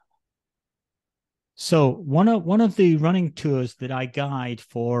So one of the running tours that I guide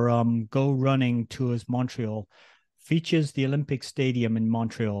for Go Running Tours Montreal features the Olympic Stadium in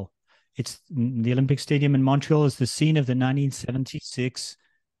Montreal. It's the Olympic Stadium in Montreal is the scene of the 1976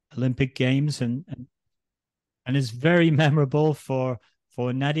 Olympic Games and is very memorable for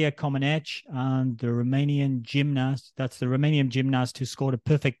Nadia Comaneci and the Romanian gymnast. That's the Romanian gymnast who scored a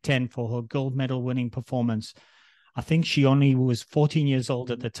perfect 10 for her gold medal winning performance. I think she only was 14 years old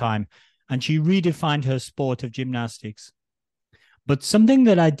at the time, and she redefined her sport of gymnastics. But something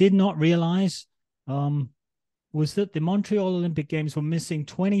that I did not realize was that the Montreal Olympic Games were missing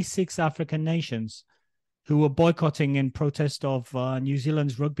 26 African nations who were boycotting in protest of New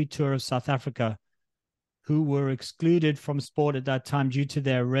Zealand's rugby tour of South Africa, who were excluded from sport at that time due to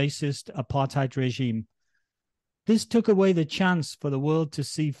their racist apartheid regime. This took away the chance for the world to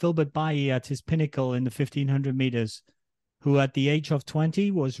see Filbert Bayi at his pinnacle in the 1500 meters, who at the age of 20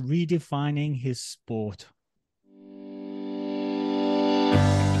 was redefining his sport.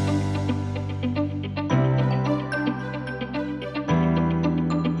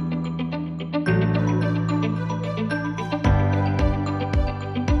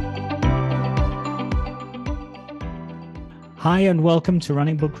 Hi, and welcome to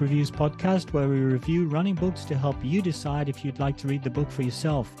Running Book Reviews podcast, where we review running books to help you decide if you'd like to read the book for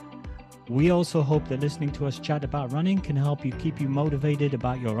yourself. We also hope that listening to us chat about running can help you keep you motivated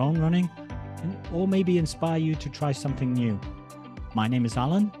about your own running, or maybe inspire you to try something new. My name is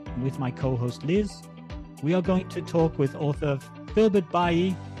Alan, and with my co-host Liz, we are going to talk with author Filbert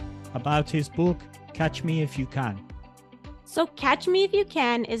Bayi about his book, Catch Me If You Can. So Catch Me If You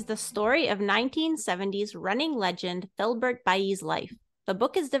Can is the story of 1970s running legend Filbert Bayi's life. The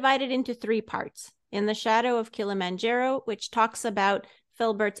book is divided into three parts. In the Shadow of Kilimanjaro, which talks about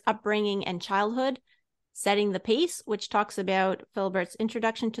Filbert's upbringing and childhood. Setting the Pace, which talks about Filbert's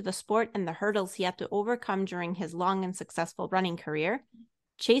introduction to the sport and the hurdles he had to overcome during his long and successful running career.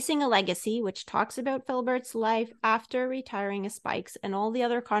 Chasing a Legacy, which talks about Filbert's life after retiring his spikes and all the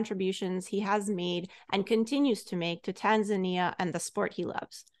other contributions he has made and continues to make to Tanzania and the sport he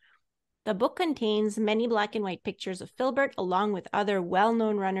loves. The book contains many black and white pictures of Filbert along with other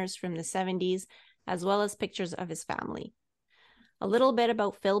well-known runners from the 70s, as well as pictures of his family. A little bit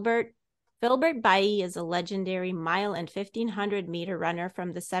about Filbert. Filbert Bayi is a legendary mile and 1500 meter runner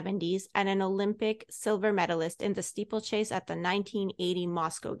from the 70s and an Olympic silver medalist in the steeplechase at the 1980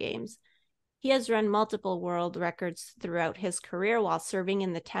 Moscow Games. He has run multiple world records throughout his career while serving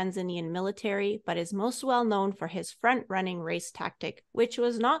in the Tanzanian military, but is most well known for his front-running race tactic, which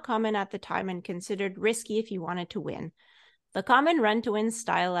was not common at the time and considered risky if you wanted to win. The common run-to-win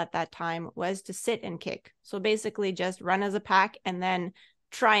style at that time was to sit and kick. So basically just run as a pack and then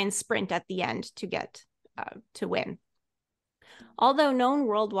try and sprint at the end to get to win. Although known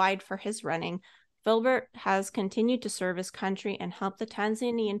worldwide for his running, Filbert has continued to serve his country and help the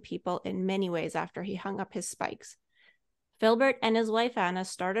Tanzanian people in many ways after he hung up his spikes. Filbert and his wife Anna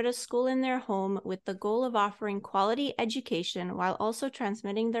started a school in their home with the goal of offering quality education while also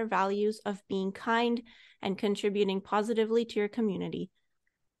transmitting their values of being kind and contributing positively to your community.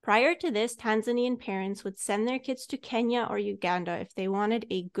 Prior to this, Tanzanian parents would send their kids to Kenya or Uganda if they wanted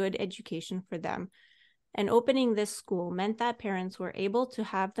a good education for them. And opening this school meant that parents were able to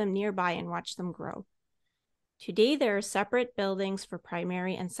have them nearby and watch them grow. Today, there are separate buildings for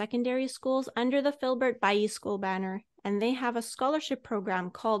primary and secondary schools under the Filbert Bayi School banner, and they have a scholarship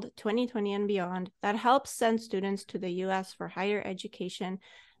program called 2020 and Beyond that helps send students to the U.S. for higher education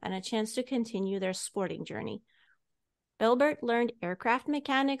and a chance to continue their sporting journey. Filbert learned aircraft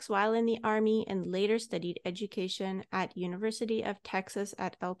mechanics while in the Army and later studied education at University of Texas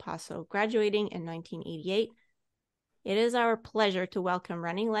at El Paso, graduating in 1988. It is our pleasure to welcome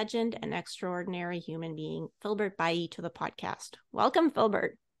running legend and extraordinary human being, Filbert Bayi, to the podcast. Welcome,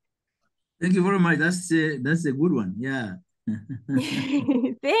 Filbert. Thank you very much. That's a good one. Yeah.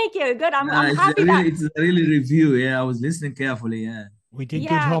 Thank you. Good. I'm happy it's a really review. Yeah, I was listening carefully. Yeah. We did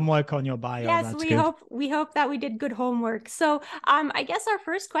good homework on your bio. Yes, That's we hope that we did good homework. So I guess our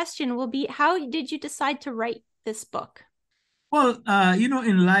first question will be, how did you decide to write this book? Well,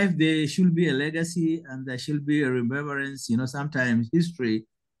 in life, there should be a legacy and there should be a remembrance. Sometimes history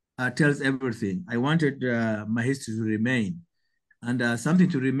tells everything. I wanted my history to remain. And something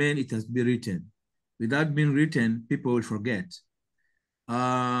to remain, it has to be written. Without being written, people will forget.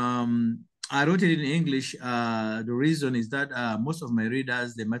 I wrote it in English. The reason is that most of my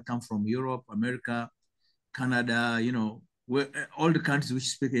readers, they might come from Europe, America, Canada, all the countries which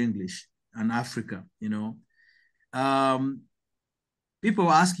speak English, and Africa, People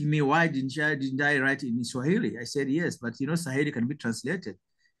were asking me, why didn't I write it in Swahili? I said, yes, but Swahili can be translated.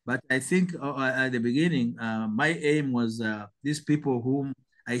 But I think at the beginning, my aim was these people whom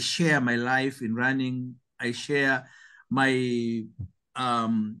I share my life in running. I share my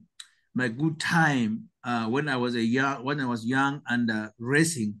um, my good time when I was young and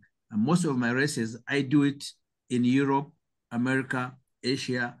racing. And most of my races, I do it in Europe, America,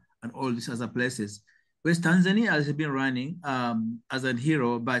 Asia, and all these other places. West Tanzania has been running as a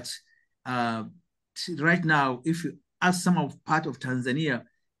hero, but uh, right now, if you ask some of part of Tanzania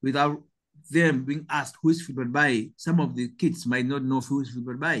without them being asked who is Filbert Bayi, some of the kids might not know who is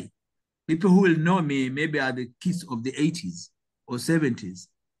Filbert Bayi. People who will know me maybe are the kids of the 80s or 70s,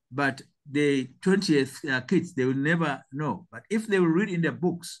 but the 20th kids, they will never know. But if they will read in their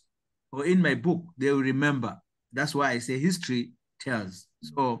books or in my book, they will remember. That's why I say history tells.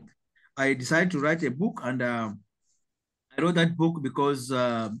 So I decided to write a book, and I wrote that book because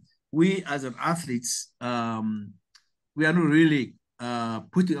we as an athletes, we are not really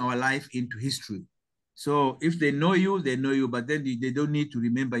putting our life into history. So if they know you, they know you, but then they don't need to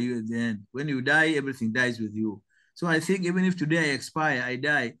remember you at the end. When you die, everything dies with you. So I think even if today I expire, I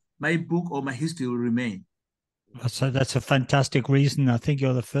die, my book or my history will remain. So that's a fantastic reason. I think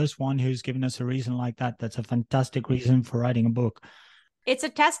you're the first one who's given us a reason like that. That's a fantastic reason for writing a book. It's a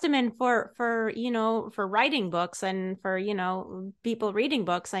testament for for writing books and for people reading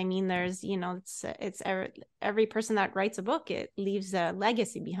books. I mean, there's it's every person that writes a book, it leaves a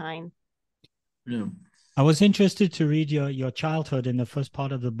legacy behind. Yeah. I was interested to read your childhood in the first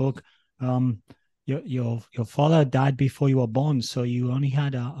part of the book. Your father died before you were born, so you only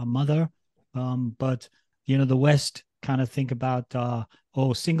had a mother. But the West kind of think about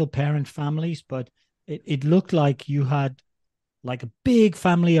single parent families, but it looked like you had like a big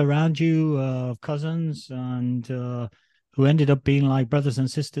family around you of cousins and who ended up being like brothers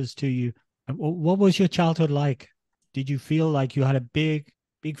and sisters to you. What was your childhood like? Did you feel like you had a big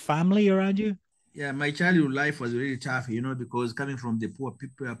family around you? Yeah, my childhood life was really tough, because coming from the poor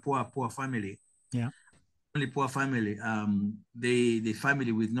people, poor family, Yeah. only poor family, the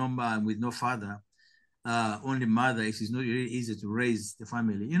family with no father, only mother, it is not really easy to raise the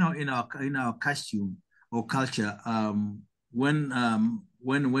family. In our costume or culture, when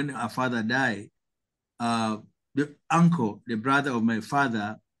our father died, uh, the uncle, the brother of my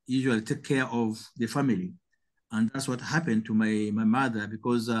father, usually take care of the family, and that's what happened to my mother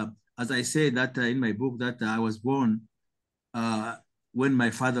because, as I say that in my book, that I was born uh, when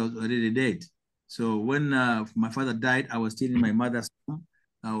my father was already dead. So when my father died, I was still in my mother's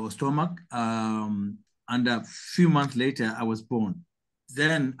stomach, and a few months later, I was born.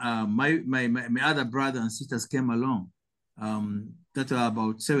 Then my other brother and sisters came along. That were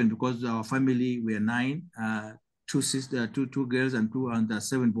about seven because our family were nine, two sisters, two girls, and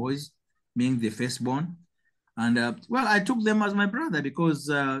seven boys, being the firstborn. And well, I took them as my brother because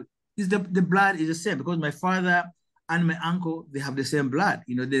is the blood is the same because my father and my uncle, they have the same blood.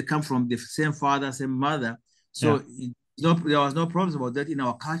 They come from the same father, same mother. Yeah. So there was no problems about that in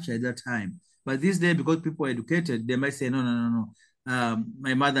our culture at that time. But these days, because people are educated, they might say, no, no, no, no.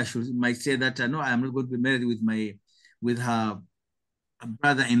 My mother might say that, no, I am not going to be married with her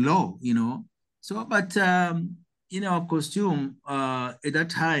brother-in-law, So, but in our costume at that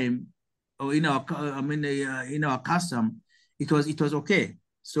time, or in our custom, it was okay.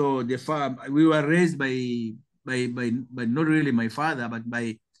 So the farm we were raised by not really my father, but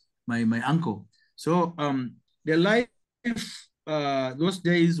by my uncle. So the life those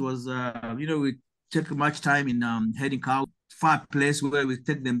days was we take much time in heading cows far place where we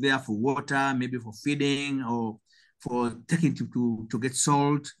take them there for water, maybe for feeding or for taking to get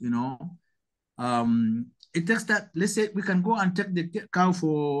salt. It takes that. Let's say we can go and take the cow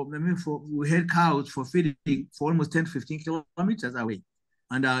we head cows for feeding for almost 10 15 kilometers away,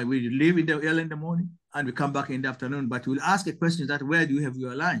 and we leave in the early in the morning and we come back in the afternoon. But we'll ask a question that where do you have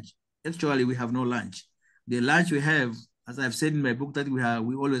your lunch? Actually, we have no lunch. The lunch we have, as I've said in my book, that we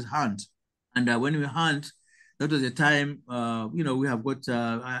always hunt, and when we hunt, that was the time. We have got.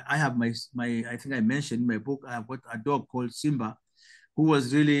 I have my. I think I mentioned in my book. I have got a dog called Simba, who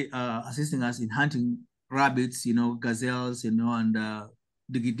was really assisting us in hunting rabbits, gazelles, and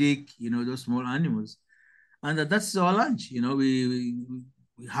dig, those small animals. And that's our lunch. We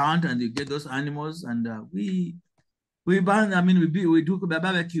hunt and we get those animals, and we burn. I mean, we do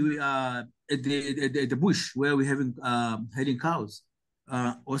barbecue at the bush where we're having heading cows,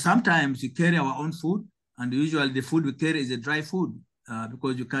 or sometimes we carry our own food, and usually the food we carry is a dry food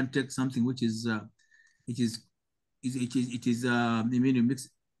because you can't take something which is it is I mean, you mix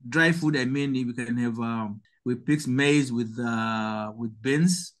dry food. I mean, we can have we mix maize with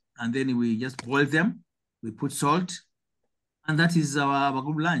beans, and then we just boil them. We put salt, and that is our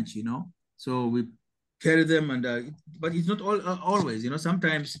group lunch, So we carry them, but it's not always,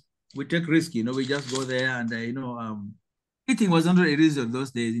 Sometimes we take risk, We just go there, and eating wasn't a reason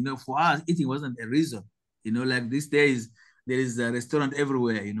those days, For us, eating wasn't a reason, Like these days, there is a restaurant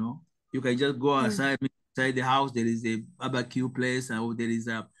everywhere, You can just go outside the house. There is a barbecue place, or there is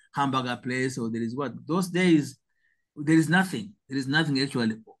a hamburger place, or there is what. Those days, there is nothing. There is nothing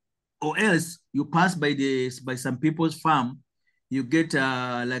actually. Or else you pass by some people's farm, you get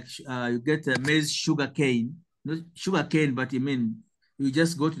you get maize sugar cane, not sugar cane, but you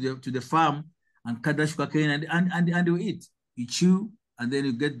just go to the farm and cut the sugar cane, and you eat, you chew, and then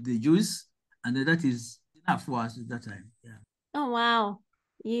you get the juice, and then that is enough for us at that time. Yeah. Oh wow,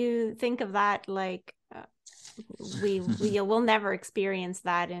 you think of that like we will never experience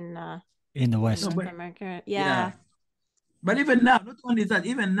that in the West. North America. Yeah. But even now, not only that,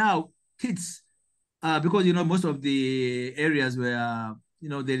 even now, kids, because most of the areas where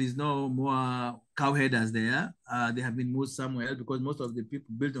there is no more cow headers there, they have been moved somewhere else, because most of the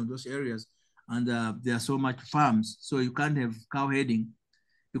people built on those areas, and there are so much farms, so you can't have cow heading,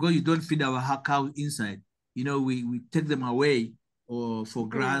 because you don't feed our cows inside. We take them away, or for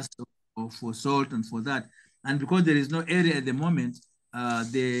grass, or for salt, and for that. And because there is no area at the moment,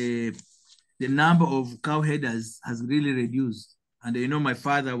 the number of cow headers has really reduced. And my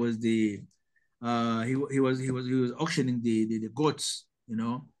father was he was auctioning the goats,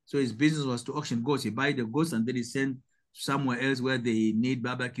 So his business was to auction goats. He buy the goats, and then he send somewhere else where they need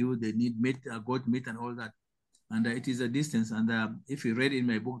barbecue, they need meat, goat meat, and all that. And it is a distance. And if you read in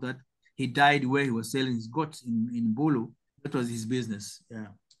my book that he died where he was selling his goats in Bulu, that was his business. Yeah.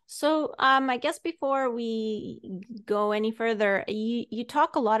 So I guess before we go any further, you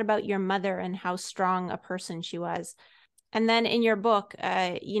talk a lot about your mother and how strong a person she was. And then in your book,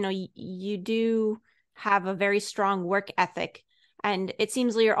 you do have a very strong work ethic. And it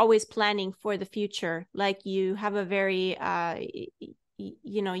seems like you're always planning for the future. Like you have a very,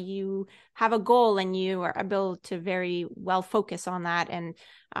 you have a goal, and you are able to very well focus on that, and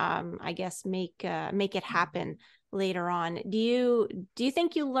I guess make it happen later on. Do you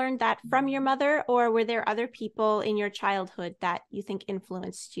think you learned that from your mother, or were there other people in your childhood that you think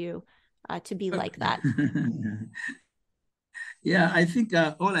influenced you to be like that? Yeah, I think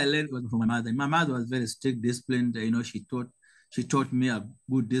all I learned was from my mother. My mother was very strict, disciplined. She taught me a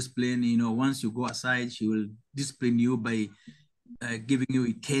good discipline. Once you go aside, she will discipline you by giving you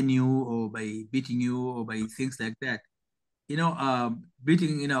a cane you, or by beating you, or by things like that.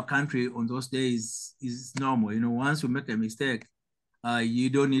 Beating in our country on those days is normal. Once you make a mistake, you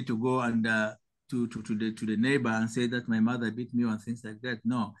don't need to go and to the neighbor and say that my mother beat me, and things like that.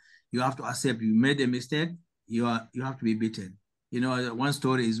 No, you have to accept you made a mistake. You have to be beaten. One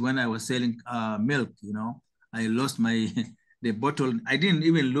story is when I was selling milk. I lost the bottle. I didn't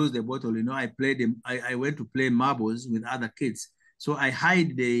even lose the bottle. I played I went to play marbles with other kids, so I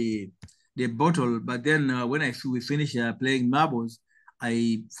hide the bottle. But then when we finished playing marbles,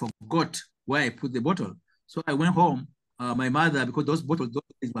 I forgot where I put the bottle. So I went home. My mother, because those bottles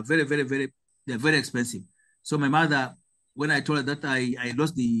were very, very, very, they're very expensive. So my mother, when I told her that I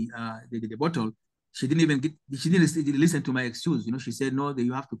lost the bottle, she didn't listen to my excuse. She said, no, that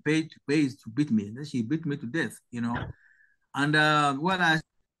you have to pay to beat me. And then she beat me to death, And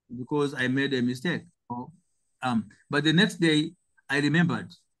because I made a mistake. But the next day I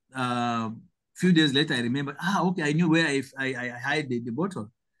remembered. Few days later, I remembered, okay, I knew where I hide the bottle.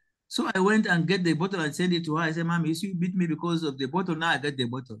 So I went and get the bottle and sent it to her. I said, Mom, you beat me because of the bottle. Now I get the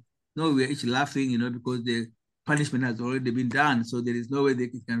bottle. No, we're each laughing, because the punishment has already been done. So there is no way they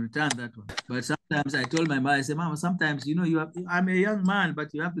can return that one. But sometimes I told my mother, I said, Mom, sometimes, I'm a young man,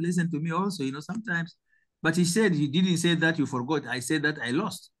 but you have to listen to me also, sometimes. But he said, he didn't say that you forgot. I said that I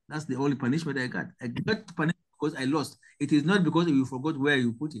lost. That's the only punishment I got. I got punished because I lost. It is not because you forgot where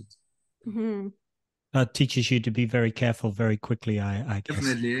you put it. Mm-hmm. That teaches you to be very careful very quickly, I guess.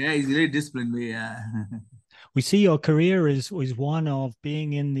 Definitely. Yeah, he's really disciplined me. Yeah. We see your career is one of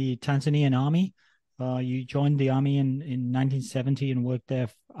being in the Tanzanian army. You joined the army in 1970 and worked there,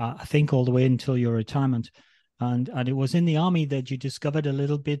 I think, all the way until your retirement. And it was in the army that you discovered a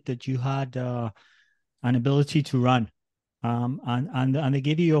little bit that you had an ability to run. And they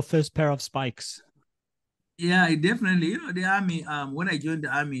gave you your first pair of spikes. Yeah, definitely. The army. When I joined the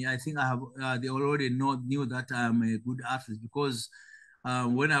army, I think I have. They already knew that I'm a good athlete, because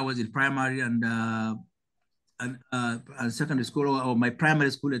when I was in primary and secondary school, or my primary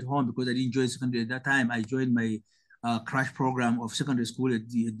school at home, because I didn't join secondary at that time, I joined my crash program of secondary school at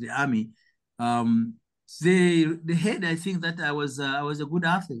the army. They had, I think, that I was a good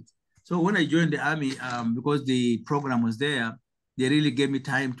athlete. So when I joined the army, because the program was there, they really gave me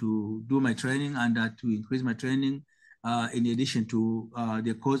time to do my training and to increase my training. In addition to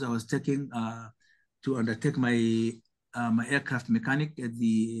the course I was taking to undertake my aircraft mechanic at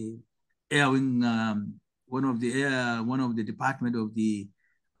the air wing, one of the department of the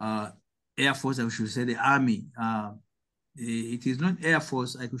Air Force, I should say the Army. It is not Air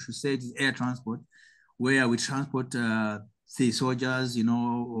Force, I should say it is air transport, where we transport say soldiers,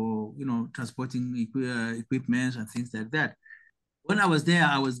 or transporting equipment and things like that. When I was there,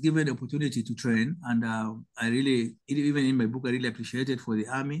 I was given the opportunity to train, and I really, even in my book, I really appreciated for the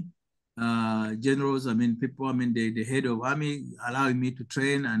army generals. I mean, people. I mean, the head of army allowing me to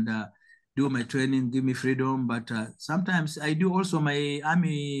train and do my training, give me freedom. But sometimes I do also my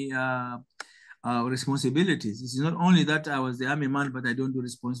army responsibilities. It's not only that I was the army man, but I don't do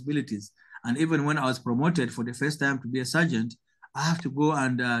responsibilities. And even when I was promoted for the first time to be a sergeant, I have to go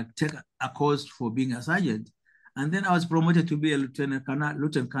and take a course for being a sergeant. And then I was promoted to be a lieutenant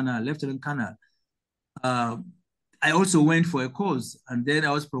colonel. I also went for a course, and then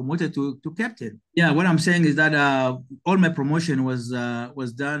I was promoted to captain. Yeah, what I'm saying is that all my promotion was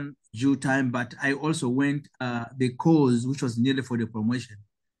done due time, but I also went the course which was needed for the promotion.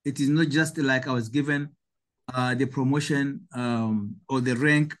 It is not just like I was given the promotion or the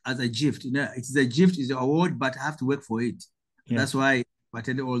rank as a gift. It's a gift, it's an award, but I have to work for it. Yeah. That's why I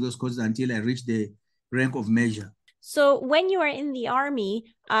attended all those courses until I reached the rank of major. So when you were in the army,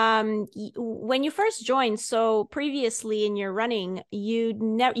 when you first joined, so previously in your running, you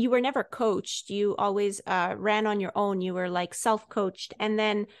were never coached. You always ran on your own. You were like self-coached, and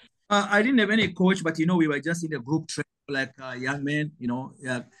then I didn't have any coach, but we were just in a group train, like young men,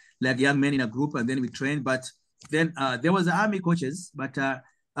 like young men in a group, and then we trained. But then there was the army coaches, but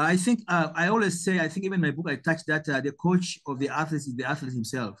I think I always say, I think even in my book I touched that the coach of the athletes is the athlete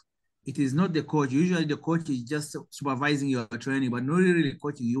himself. It is not the coach. Usually the coach is just supervising your training, but not really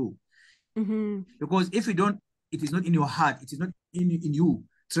coaching you. Mm-hmm. Because if you don't, it is not in your heart. It is not in you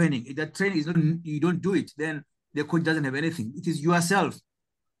training. If that training is not, you don't do it, then the coach doesn't have anything. It is yourself,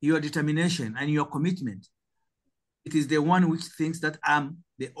 your determination and your commitment. It is the one which thinks that I'm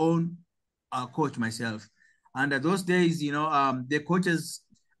the own coach myself. And those days, the coaches,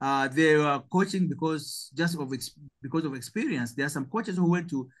 they were coaching because of experience. There are some coaches who went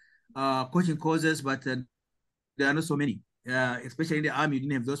to coaching courses, but there are not so many. Especially in the army, you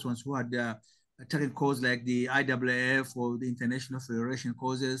didn't have those ones who had taken courses like the IAAF or the International Federation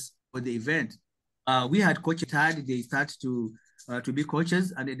courses for the event. We had coaches. They started to be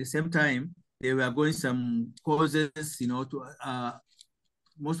coaches, and at the same time, they were going some courses. To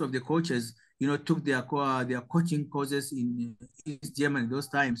most of the coaches, took their coaching courses in East Germany those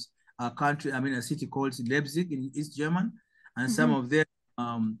times. A city called Leipzig in East Germany, and mm-hmm. some of them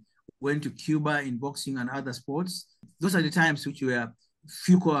went to Cuba in boxing and other sports. Those are the times which were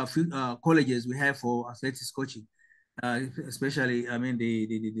few colleges we have for athletics coaching, especially,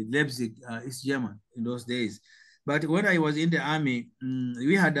 the Leipzig, East German in those days. But when I was in the army,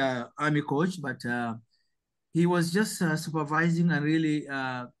 we had an army coach, but he was just supervising and really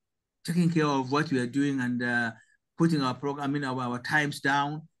taking care of what we are doing and putting our program, our times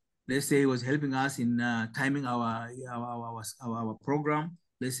down. Let's say he was helping us in timing our program.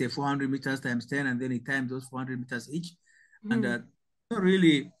 Let's say 400 meters times 10, and then he timed those 400 meters each. Mm. And not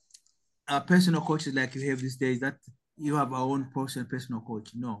really personal coaches like you have these days, that you have our own personal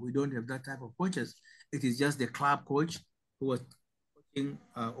coach. No, we don't have that type of coaches. It is just the club coach who was coaching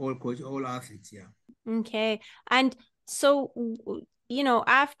all athletes. Yeah. Okay. And so,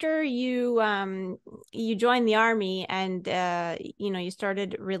 after you joined the army and you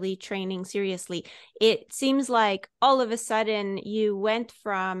started really training seriously, it seems like all of a sudden you went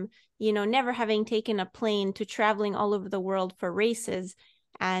from never having taken a plane to traveling all over the world for races,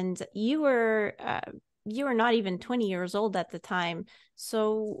 and you were not even 20 years old at the time.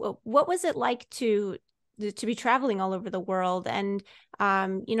 So what was it like to be traveling all over the world, and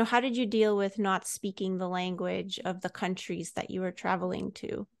how did you deal with not speaking the language of the countries that you were traveling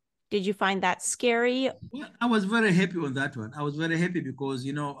to? Did you find that scary? Well, I was very happy on that one. I was very happy because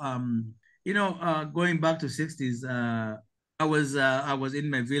going back to 60s, I was in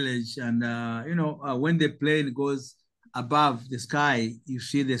my village, and when the plane goes above the sky, you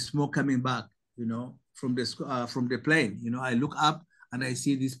see the smoke coming back, from the plane. I look up and I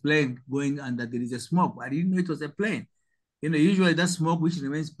see this plane going, and that there is a smoke. I didn't know it was a plane. Usually that smoke which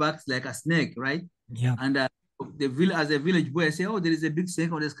remains back like a snake, right? Yeah. And as a village boy, I say, oh, there is a big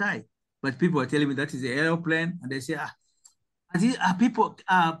snake on the sky. But people are telling me that is an airplane, and they say, are people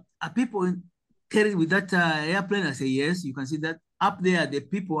carried with that airplane? I say, yes, you can see that up there, the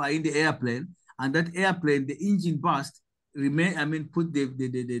people are in the airplane, and that airplane, the engine burst, put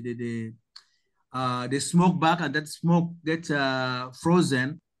the smoke back, and that smoke gets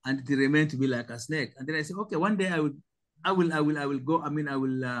frozen, and it remained to be like a snake. And then I said, okay, one day I will go. I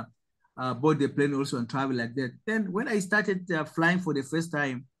will board the plane also and travel like that. Then when I started flying for the first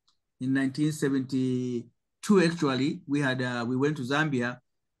time in 1972, actually, we went to Zambia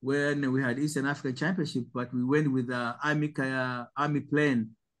when we had Eastern African Championship, but we went with army plane,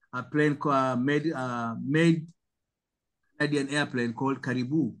 a plane made Canadian airplane called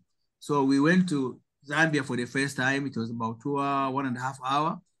Caribou. So we went to Zambia for the first time. It was about 1.5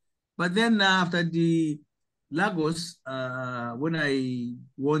 hours. But then after the Lagos, when I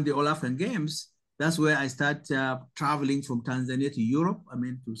won the All African Games, that's where I started traveling from Tanzania to Europe,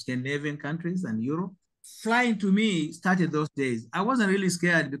 to Scandinavian countries and Europe. Flying to me started those days. I wasn't really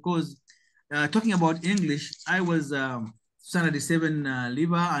scared because talking about English, I was standard 7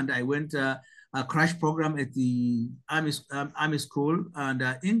 liver, and I went a crash program at the Army school, and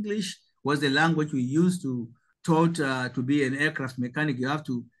English was the language we used to taught to be an aircraft mechanic. You have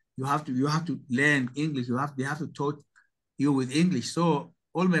to learn English. They have to taught you with English. So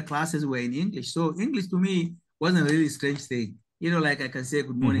all my classes were in English. So English to me wasn't a really strange thing. Like I can say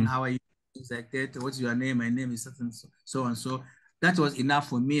good morning, how are you? Things like that. What's your name? My name is so and so. That was enough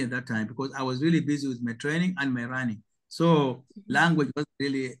for me at that time because I was really busy with my training and my running. So language was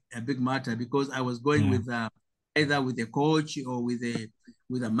really a big matter because I was going with either with a coach or with a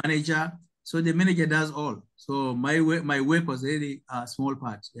manager. So the manager does all. So my work was really a small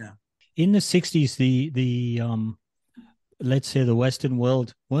part. Yeah. In the 60s, the let's say the Western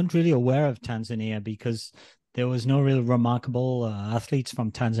world weren't really aware of Tanzania because there was no real remarkable athletes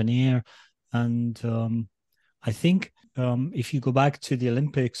from Tanzania. And I think if you go back to the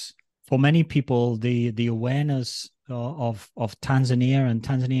Olympics, for many people, the awareness of Tanzania and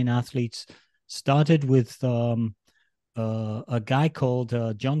Tanzanian athletes started with a guy called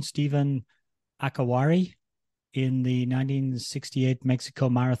John Stephen Akawari in the 1968 Mexico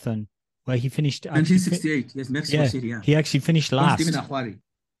Marathon, where he finished. 1968, yes, Mexico City. Yeah, he actually finished last. John Stephen Akawari.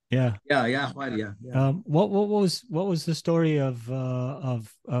 Yeah. Akawari. Yeah. What was the story of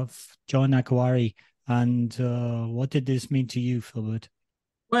John Akawari, and what did this mean to you, Filbert?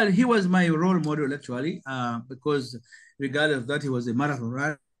 Well, he was my role model actually, because regardless of that, he was a marathon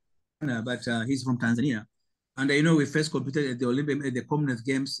runner, but he's from Tanzania. And I know we first competed at the Commonwealth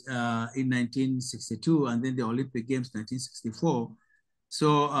Games in 1962, and then the Olympic Games 1964.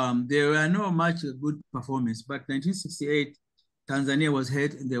 So there were no much good performance. But 1968, Tanzania was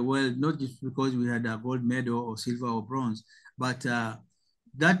head in the world, not just because we had a gold medal or silver or bronze, but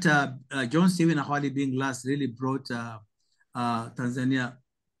that John Stephen Akawari being last really brought Tanzania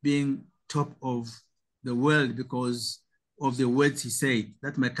being top of the world because of the words he said,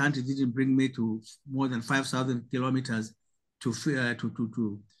 that my country didn't bring me to more than 5,000 kilometers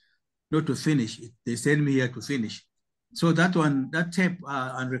not to finish. They sent me here to finish. So that tape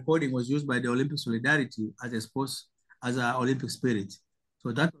and recording was used by the Olympic Solidarity as an Olympic spirit.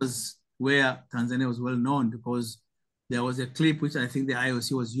 So that was where Tanzania was well known because there was a clip which I think the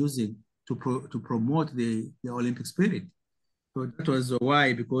IOC was using to promote the Olympic spirit. So that was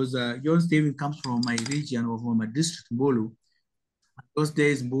why, because John Stephen comes from my region or from my district, Mbulu. Those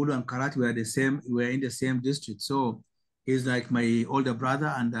days, Mbulu and Karate were in the same district. So he's like my older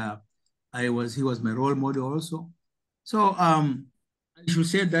brother, and he was my role model also. So I should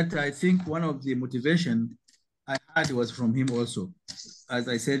say that I think one of the motivation I had was from him also. As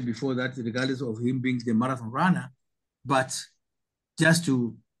I said before, that regardless of him being the marathon runner, but just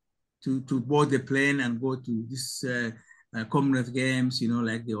to board the plane and go to this Commonwealth Games,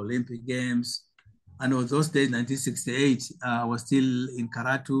 like the Olympic Games. I know those days, 1968, I was still in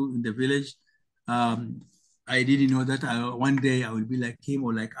Karatu in the village. I didn't know that one day I would be like him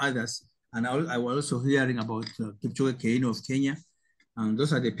or like others. And I was also hearing about Kipchoge Keino of Kenya. And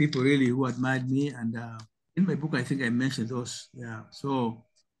those are the people really who admired me. And in my book, I think I mentioned those. Yeah. So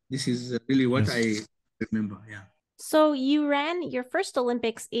this is really what I remember. Yeah. So you ran your first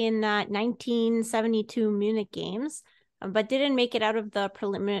Olympics in 1972 Munich Games, but didn't make it out of the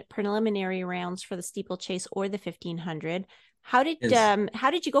preliminary rounds for the steeplechase or the 1500. How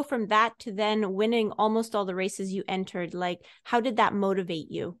did you go from that to then winning almost all the races you entered? Like, how did that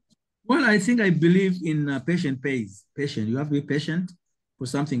motivate you? Well, I think I believe in patient pays. Patient. You have to be patient for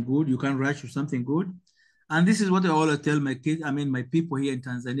something good. You can't rush for something good. And this is what I always tell my kids, my people here in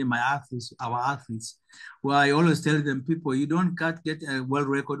Tanzania, our athletes, where I always tell them, people, you don't get a world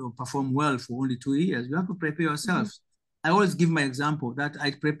record or perform well for only 2 years. You have to prepare yourselves. I always give my example that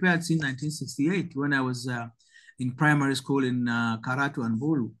I prepared since 1968 when I was in primary school in Karatu and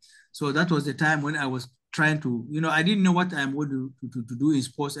Bolu. So that was the time when I was trying to, I didn't know what I'm going to do in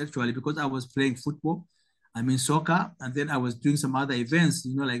sports actually, because I was playing football, soccer, and then I was doing some other events,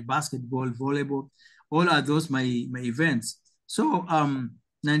 like basketball, volleyball, all are those my events. So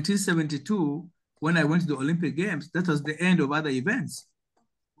 1972, when I went to the Olympic Games, that was the end of other events,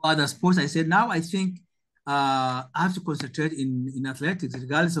 other sports. I said, now I think I have to concentrate in athletics,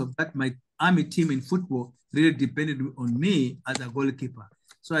 regardless of that. My army team in football really depended on me as a goalkeeper.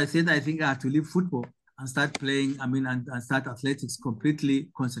 So I said, I think I have to leave football and start playing, and start athletics, completely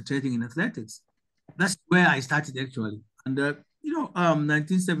concentrating in athletics. That's where I started actually. And,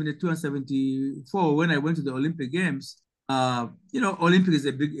 1972 and 74, when I went to the Olympic Games, Olympic is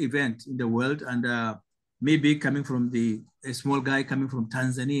a big event in the world. And maybe coming from a small guy coming from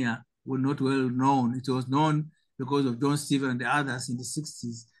Tanzania, were not well known. It was known because of John Stephen and the others in the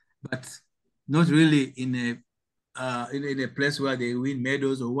 60s, but not really in a place where they win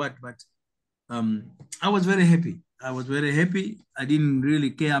medals or what. But I was very happy. I didn't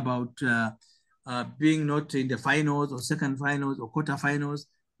really care about being not in the finals or second finals or quarterfinals,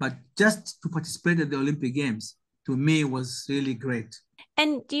 but just to participate at the Olympic Games, to me, was really great.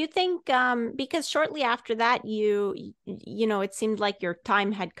 And do you think, because shortly after that, it seemed like your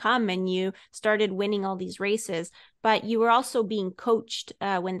time had come and you started winning all these races, but you were also being coached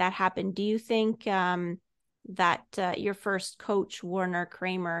when that happened. Do you think that your first coach, Warner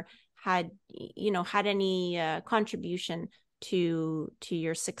Kramer, had any contribution to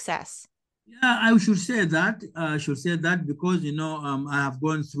your success? Yeah, I should say that. Because I have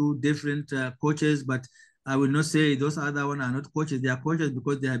gone through different coaches, but I will not say those other ones are not coaches. They are coaches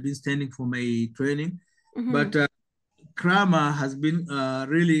because they have been standing for my training. Mm-hmm. But Kramer has been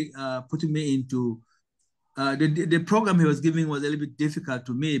really putting me into the program he was giving was a little bit difficult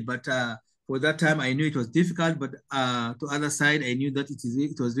to me. But for that time, I knew it was difficult. But to other side, I knew that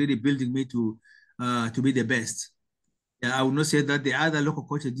it was really building me to be the best. Yeah, I would not say that the other local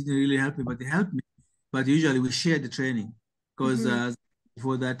coaches didn't really help me, but they helped me. But usually we share the training because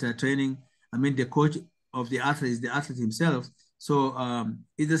before that training, the coach of the athlete is the athlete himself. So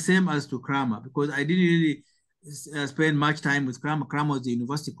it's the same as to Kramer, because I didn't really spend much time with Kramer. Kramer was the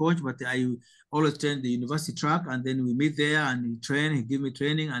university coach, but I always train the university track, and then we meet there and we train. He give me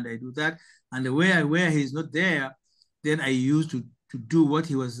training, and I do that. And where he's not there, then I used to do what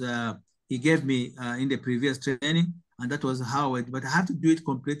he gave me in the previous training, and that was how but I have to do it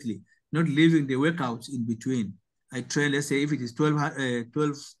completely, not leaving the workouts in between. I train, let's say if it is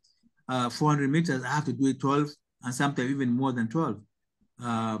 400 meters, I have to do it 12, and sometimes even more than 12,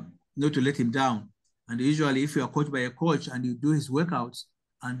 not to let him down. And usually if you are coached by a coach and you do his workouts,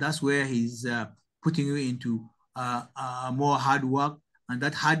 and that's where he's putting you into more hard work, and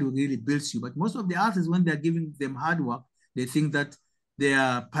that hard work really builds you. But most of the athletes, when they're giving them hard work, they think that they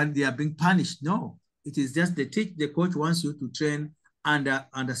are being punished. No, it is just the coach wants you to train under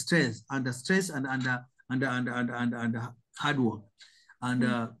stress and under hard work.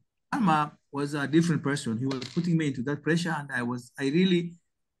 And Amma was a different person. He was putting me into that pressure, and I really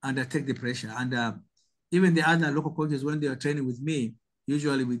undertake the pressure. And even the other local coaches, when they are training with me,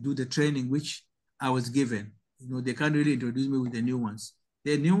 usually we do the training which I was given. They can't really introduce me with the new ones.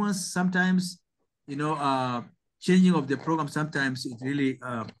 The new ones sometimes, changing of the program, sometimes it really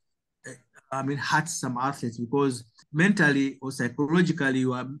hurts some athletes, because mentally or psychologically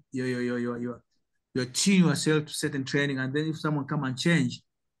you're tuning yourself to certain training, and then if someone come and change,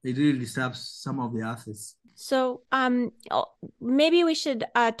 it really disturbs some of the athletes. So maybe we should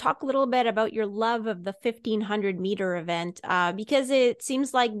talk a little bit about your love of the 1500 meter event, because it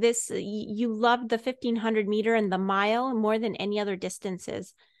seems like you loved the 1500 meter and the mile more than any other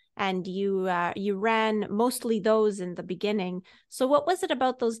distances. And you ran mostly those in the beginning. So what was it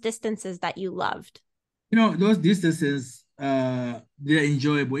about those distances that you loved? Those distances, they're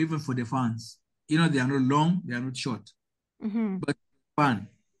enjoyable even for the fans. They are not long, they are not short, but fun.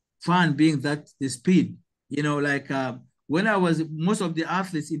 Fun being that the speed, when I was, most of the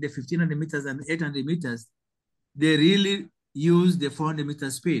athletes in the 1500 meters and 800 meters, they really use the 400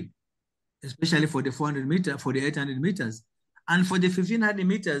 meter speed, especially for the 400 meter, for the 800 meters. And for the 1500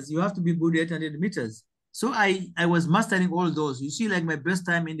 meters, you have to be good at 800 meters. So I was mastering all those. You see, like my best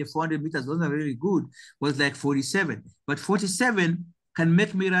time in the 400 meters wasn't really good, was like 47. But 47 can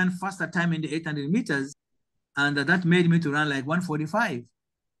make me run faster time in the 800 meters. And that made me to run like 145.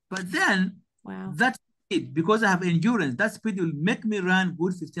 But then that speed, because I have endurance, that speed will make me run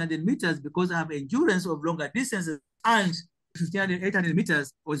good 1500 meters because I have endurance of longer distances. And 1500, 800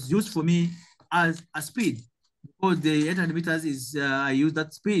 meters was used for me as a speed. Because the 800 meters is, I use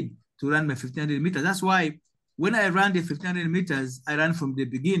that speed to run my 1500 meters. That's why when I ran the 1500 meters, I ran from the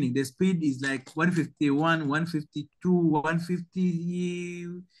beginning. The speed is like 151, 152,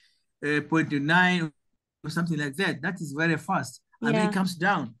 150.9 or something like that. That is very fast. And then it comes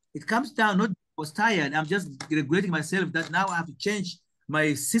down. It comes down, not I was tired. I'm just regretting myself that now I have to change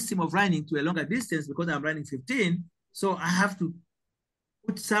my system of running to a longer distance because I'm running 15. So I have to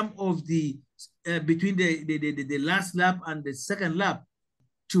put some of the between the last lap and the second lap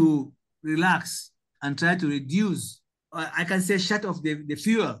to relax and try to reduce, I can say shut off the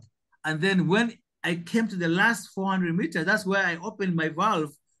fuel. And then when I came to the last 400 meters, that's where I opened my valve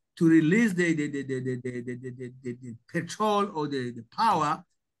to release the petrol or the power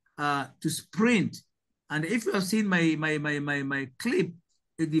to sprint. And if you have seen my clip,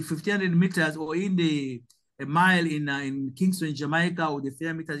 the 1500 meters or in the a mile in Kingston, Jamaica, or the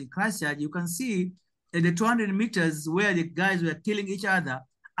 300 meters in Christchurch, you can see the 200 meters where the guys were killing each other,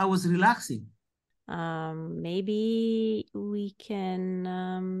 I was relaxing. Maybe we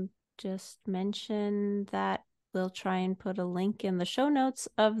can just mention that we'll try and put a link in the show notes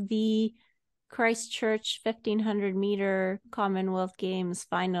of the Christchurch 1500 meter Commonwealth Games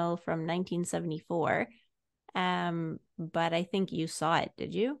final from 1974. But I think you saw it,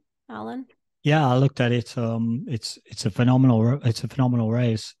 did you, Alan? Yeah, I looked at it. It's a phenomenal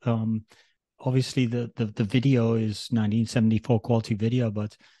race. Obviously the video is 1974 quality video,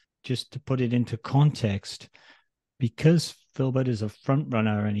 but just to put it into context, because Filbert is a front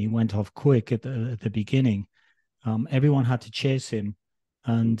runner and he went off quick at the beginning, everyone had to chase him,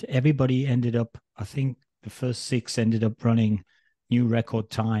 and everybody ended up, I think the first 6 ended up running new record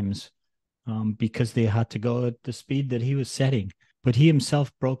times because they had to go at the speed that he was setting. But he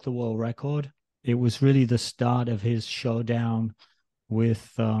himself broke the world record. It was really the start of his showdown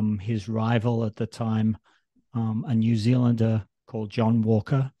with his rival at the time, a New Zealander called John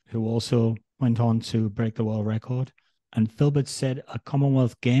Walker, who also went on to break the world record. And Filbert set a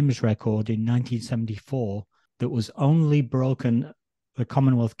Commonwealth Games record in 1974 that was only broken at the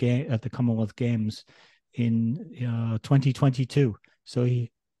Commonwealth Games in 2022. So he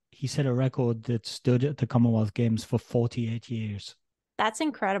set a record that stood at the Commonwealth Games for 48 years. That's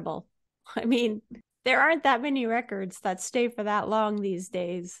incredible. I mean, there aren't that many records that stay for that long these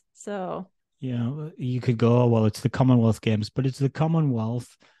days. So, you could go, well, it's the Commonwealth Games, but it's the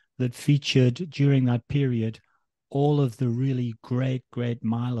Commonwealth that featured during that period all of the really great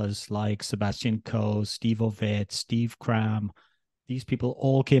milers like Sebastian Coe, Steve Ovett, Steve Cram. These people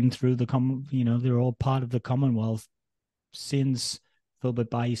all came through they're all part of the Commonwealth since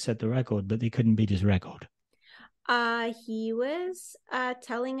Filbert Bayi set the record, but they couldn't beat his record. He was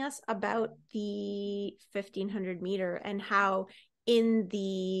telling us about the 1500 meter and how in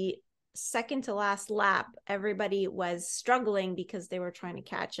the second to last lap, everybody was struggling because they were trying to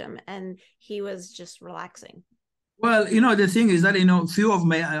catch him, and he was just relaxing. Well, the thing is that, few of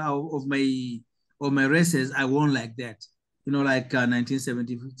my races, I won like that. Like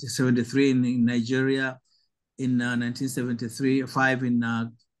 1973 in Nigeria, in 1973, 5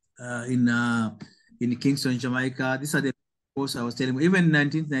 in Kingston, Jamaica. These are the course I was telling you. Even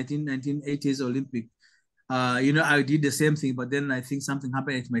 1980s Olympic, I did the same thing, but then I think something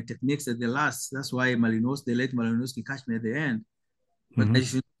happened at my techniques at the last. That's why they let Malinowski catch me at the end. But I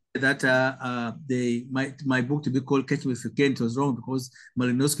should say that my book to be called Catch Me If You Can, it was wrong because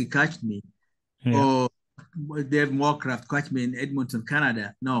Malinowski catched me. Yeah. Or Dave Moorcraft catch me in Edmonton,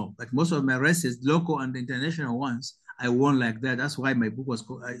 Canada. No, but most of my races, local and international ones, I won like that. That's why my book is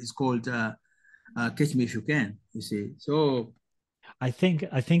called Catch Me If You Can, you see. So I think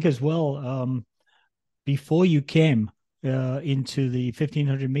as well, before you came into the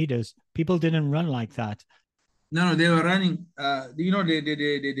 1500 meters, people didn't run like that. No, they were running.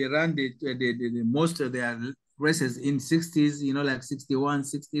 They ran the most of their races in 60s, like 61,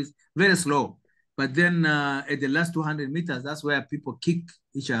 60s, very slow. But then at the last 200 meters, that's where people kick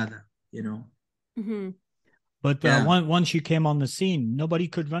each other, Mm-hmm. But once you came on the scene, nobody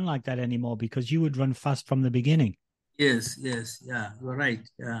could run like that anymore because you would run fast from the beginning. Yes, yeah, you're right,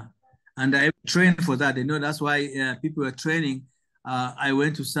 yeah. And I trained for that. That's why people were training. I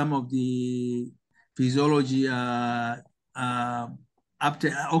went to some of the physiology oxygen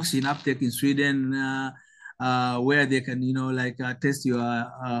uptake in Sweden, where they can, test your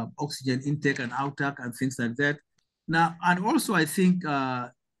oxygen intake and outtake and things like that. Now, and also I think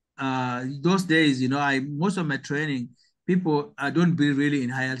those days, most of my training, people don't be really in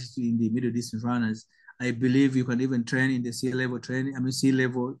high altitude in the middle distance runners. I believe you can even train in the sea level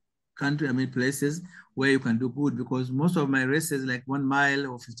country, places where you can do good, because most of my races, like 1 mile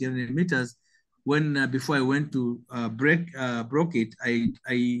or 1500 meters, when before I went to broke it, I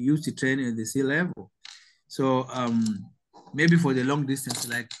used to train at the sea level. So maybe for the long distance,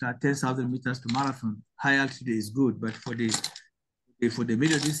 like 10,000 meters to marathon, high altitude is good. But for the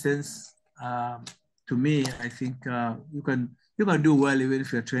middle distance, to me, I think you can do well even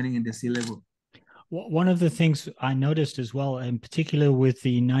if you're training in the sea level. One of the things I noticed as well, in particular with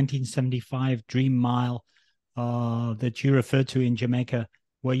the 1975 Dream Mile that you referred to in Jamaica,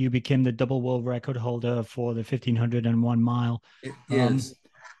 where you became the double world record holder for the 1501 mile, Yes.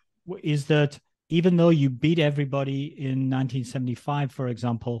 is that even though you beat everybody in 1975, for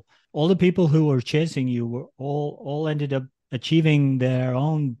example, all the people who were chasing you were all ended up achieving their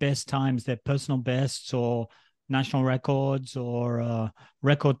own best times, their personal bests or national records or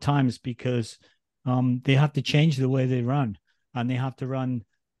record times, because they have to change the way they run, and they have to run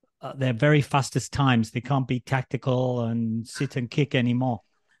their very fastest times. They can't be tactical and sit and kick anymore.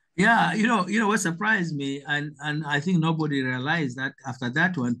 Yeah, what surprised me, and I think nobody realized that after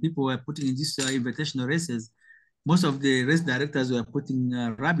that one, people were putting in these invitational races. Most of the race directors were putting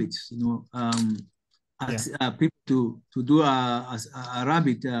rabbits, as people to do a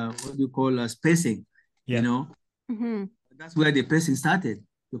rabbit, what do you call spacing, Yeah. Mm-hmm. That's where the pacing started,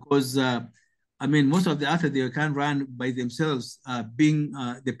 because I mean, most of the athletes, they can't run by themselves, being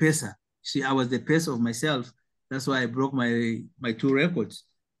the pacer. See, I was the pacer of myself. That's why I broke my two records.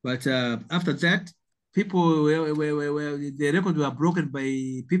 But after that, people the records were broken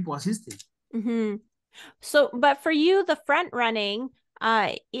by people assisting. Mm-hmm. So, but for you, the front running,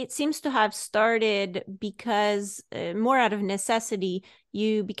 it seems to have started because more out of necessity.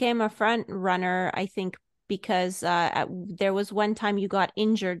 You became a front runner, I think, because there was one time you got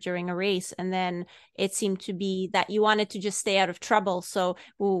injured during a race, and then it seemed to be that you wanted to just stay out of trouble. So,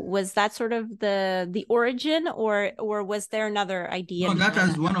 was that sort of the origin, or was there another idea? No, that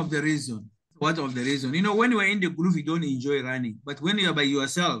is one of the reasons. One of the reasons. When you are in the group, you don't enjoy running. But when you are by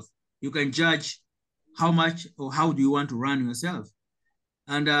yourself, you can judge how much or how do you want to run yourself.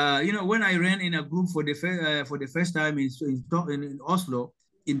 And when I ran in a group for the first time in Oslo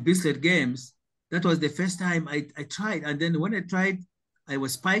in Bislett Games, that was the first time I tried. And then when I tried, I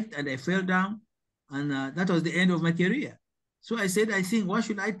was spiked and I fell down, and that was the end of my career. So I said, I think, why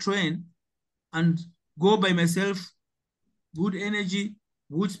should I train and go by myself, good energy,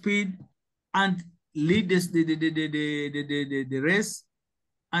 good speed, and lead the race.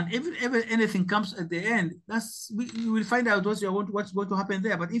 And if anything comes at the end, you will find out what's going to happen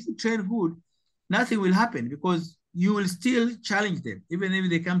there. But if you train good, nothing will happen, because you will still challenge them. Even if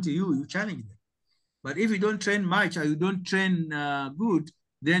they come to you, you challenge them. But if you don't train much or you don't train good,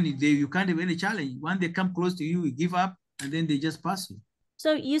 then you can't have any challenge. When they come close to you, you give up, and then they just pass you.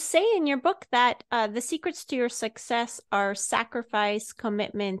 So you say in your book that the secrets to your success are sacrifice,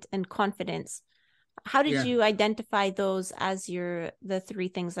 commitment, and confidence. How did you identify those as the three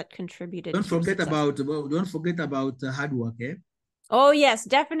things that contributed? Don't forget about hard work, eh? Oh yes,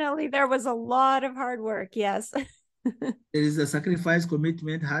 definitely. There was a lot of hard work. Yes. There is a sacrifice,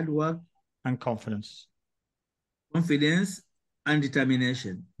 commitment, hard work, and confidence, and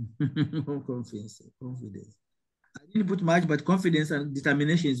determination. Confidence. I didn't put much, but confidence and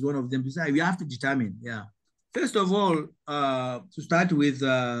determination is one of them. Besides, we have to determine. Yeah. First of all, to start with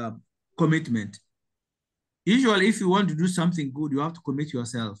commitment. Usually, if you want to do something good, you have to commit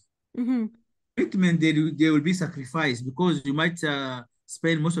yourself. Mm-hmm. Commitment, there will be sacrifice, because you might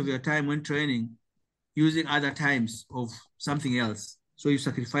spend most of your time when training using other times of something else. So you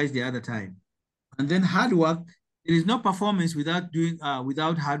sacrifice the other time. And then hard work. There is no performance without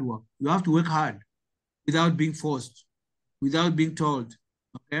hard work. You have to work hard without being forced, without being told.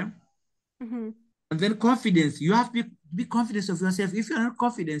 Okay. Mm-hmm. And then confidence. You have to be confident of yourself. If you're not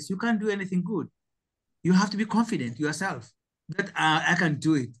confident, you can't do anything good. You have to be confident yourself that I can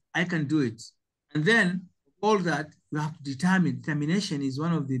do it. I can do it. And then all that, you have to determine. Determination is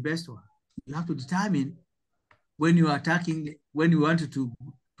one of the best ones. You have to determine when you are attacking, when you wanted to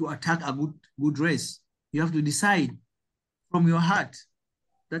attack a good race. You have to decide from your heart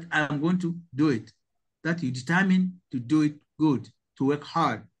that I'm going to do it. That you determine to do it good, to work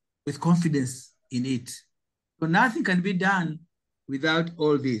hard with confidence in it. So nothing can be done without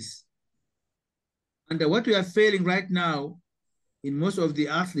all this. And what we are failing right now in most of the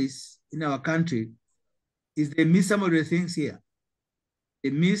athletes in our country is they miss some of the things here. They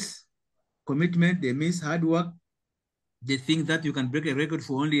miss commitment, they miss hard work. They think that you can break a record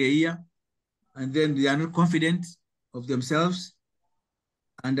for only a year, and then they are not confident of themselves,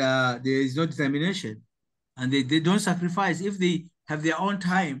 and there is no determination, and they don't sacrifice. If they have their own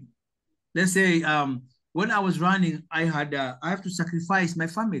time, let's say when I was running, I have to sacrifice my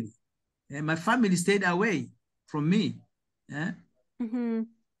family. And my family stayed away from me. Yeah? Mm-hmm.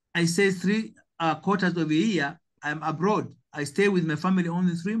 I say quarters of a year, I'm abroad. I stay with my family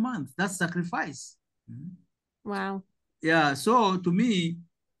only 3 months. That's sacrifice. Wow. Yeah. So to me,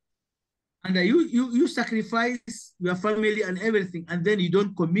 and you sacrifice your family and everything, and then you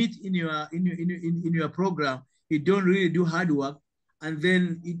don't commit in your program. You don't really do hard work, and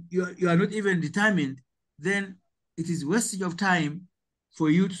then you are not even determined. Then it is wastage of time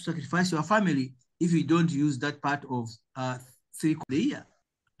for you to sacrifice your family if you don't use that part of 3 quarters of the year.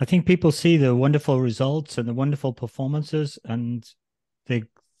 I think people see the wonderful results and the wonderful performances, and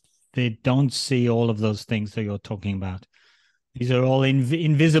they don't see all of those things that you're talking about. These are all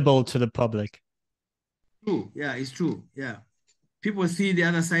invisible to the public. True. Yeah, it's true. Yeah. People see the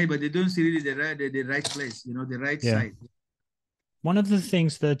other side, but they don't see really the right place, the right side. One of the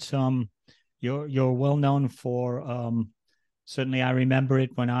things that you're well known for, certainly I remember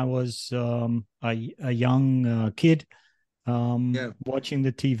it when I was a young kid watching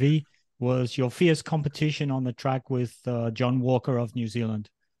the TV, was your fierce competition on the track with John Walker of New Zealand.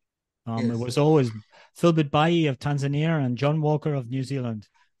 It was always Filbert Bayi of Tanzania and John Walker of New Zealand.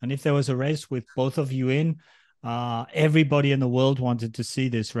 And if there was a race with both of you in, everybody in the world wanted to see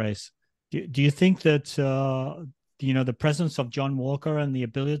this race. Do you think that, the presence of John Walker and the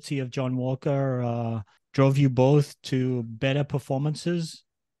ability of John Walker drove you both to better performances?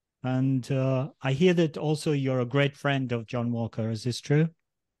 And I hear that also you're a great friend of John Walker. Is this true?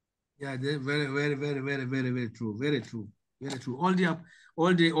 Yeah, very, very, very, very, very, very true. Very true. Very true.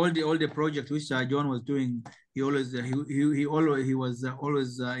 All the projects which John was doing, he always was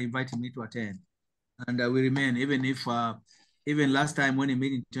always inviting me to attend, and we remain, even if even last time when he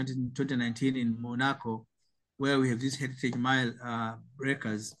made in 2019 in Monaco, where we have this heritage mile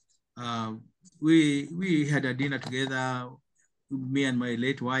breakers, we had a dinner together, me and my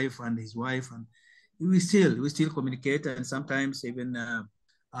late wife and his wife, and we still communicate, and sometimes even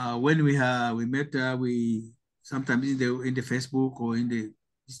when we met, we sometimes in the Facebook or in the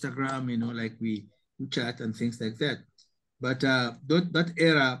Instagram, like we chat and things like that. But that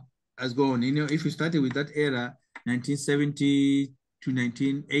era has gone. If you started with that era, 1970 to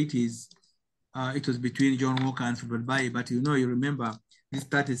 1980s, it was between John Walker and Filbert Bayi. But you remember, it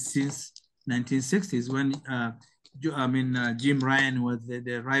started since 1960s when Jim Ryan was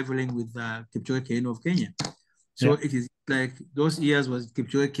the rivaling with Kipchoge Keino of Kenya. So it is like those years was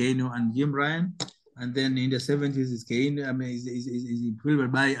Kipchoge Keino and Jim Ryan. And then in the 70s is Keino, is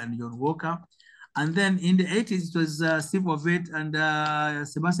Filbert Bayi and John Walker. And then in the 80s, it was Steve Ovett and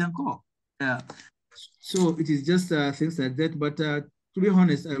Sebastian Coe. Yeah. So it is just things like that. But to be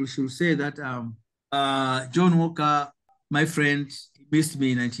honest, I should say that John Walker, my friend, missed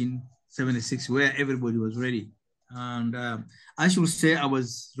me in 1976, where everybody was ready. And I should say I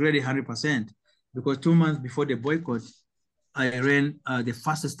was ready 100%, because 2 months before the boycott, I ran the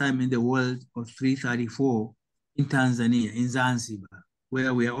fastest time in the world of 3:34 in Tanzania, in Zanzibar,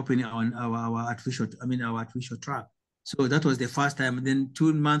 where we are opening our artificial track. So that was the first time. And then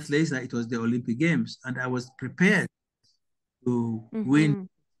 2 months later, it was the Olympic Games. And I was prepared to win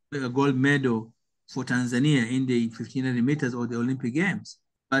a gold medal for Tanzania in the 1500 meters or the Olympic Games.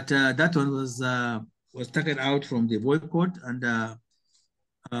 But that one was taken out from the boycott. And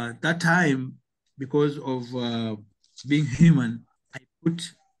that time, because of being human, I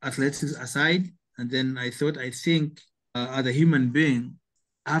put athletics aside. And then I think as a human being,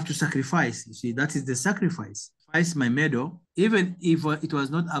 I have to sacrifice. You see, that is the sacrifice. Sacrifice my medal, even if it was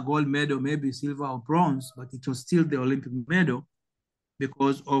not a gold medal, maybe silver or bronze, but it was still the Olympic medal,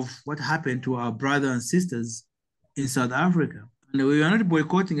 because of what happened to our brothers and sisters in South Africa. And we are not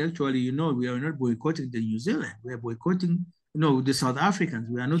boycotting, actually, we are not boycotting the New Zealand. We are boycotting, the South Africans.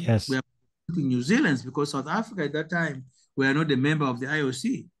 We are not, we are boycotting New Zealanders, because South Africa at that time, we are not a member of the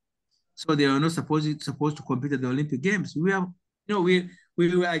IOC. So they are not supposed to compete at the Olympic Games. We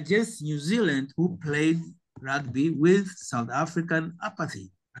were against New Zealand, who played rugby with South African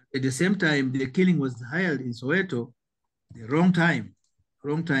apathy. At the same time, the killing was held in Soweto, the wrong time.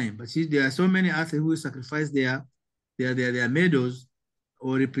 But see, there are so many athletes who sacrifice their medals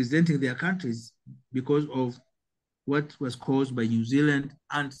or representing their countries because of what was caused by New Zealand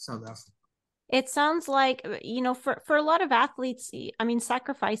and South Africa. It sounds like, for a lot of athletes,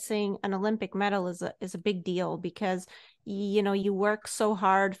 sacrificing an Olympic medal is a big deal, because, you work so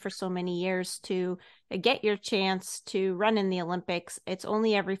hard for so many years to get your chance to run in the Olympics. It's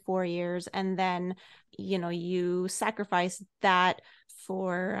only every 4 years. And then, you sacrifice that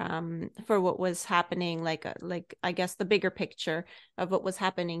for what was happening, like I guess the bigger picture of what was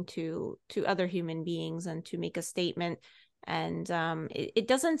happening to other human beings, and to make a statement. And it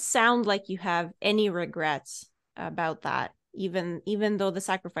doesn't sound like you have any regrets about that. even though the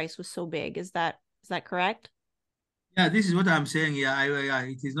sacrifice was so big. Is that correct? Yeah, this is what I'm saying. Yeah,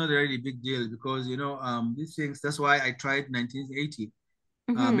 it is not a really big deal because these things. That's why I tried 1980.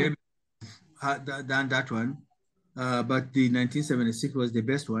 Maybe done that one, but the 1976 was the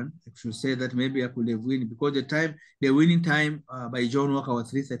best one. I should say that maybe I could have won because the winning time by John Walker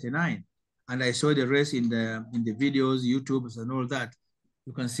was 3:39, and I saw the race in the videos, YouTubes, and all that.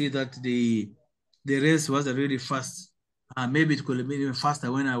 You can see that the race was really fast. Maybe it could have been even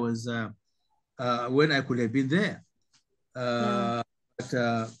faster when when I could have been there. Yeah. But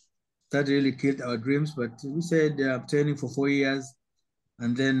that really killed our dreams. But we said training for 4 years,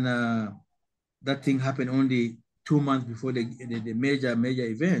 and then that thing happened only 2 months before the major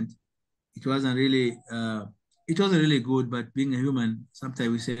event. It wasn't really good. But being a human, sometimes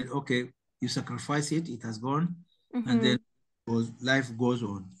we said, okay, you sacrifice it, it has gone, and then life goes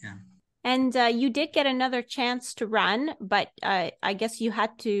on. Yeah. And you did get another chance to run, but I guess you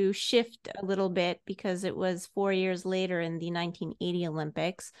had to shift a little bit because it was 4 years later in the 1980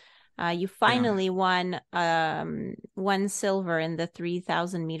 Olympics. You finally won one silver in the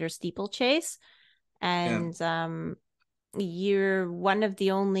 3,000-meter steeplechase. And you're one of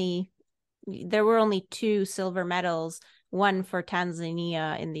the only, there were only 2 silver medals, one for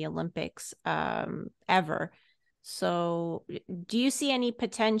Tanzania in the Olympics ever. So do you see any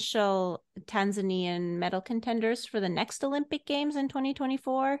potential Tanzanian medal contenders for the next Olympic Games in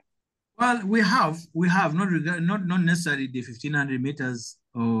 2024? Well, we have not necessarily the 1,500 meters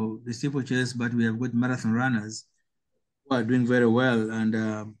or the steeplechase, but we have got marathon runners who are doing very well. And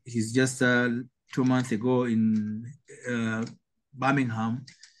it's just 2 months ago in Birmingham,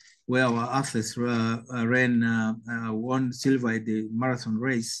 where our athletes won silver at the marathon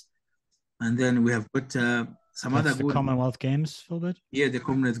race. And then we have got some other good Commonwealth Games, Filbert? Yeah, the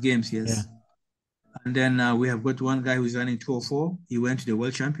Commonwealth Games, yes. Yeah. And then we have got one guy who's running 204. He went to the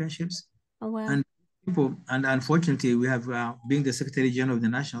World Championships. Oh, wow. And unfortunately, we have, being the Secretary General of the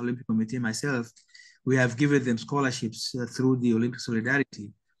National Olympic Committee, myself, we have given them scholarships through the Olympic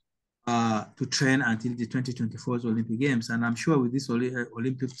Solidarity to train until the 2024 Olympic Games. And I'm sure with this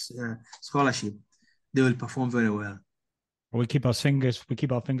Olympic scholarship, they will perform very well. We keep our fingers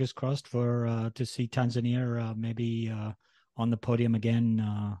crossed for to see Tanzania maybe on the podium again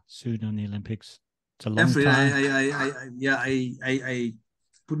soon on the Olympics. It's a long time. I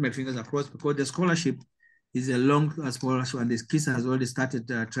put my fingers across because the scholarship is a long scholarship, and the kids has already started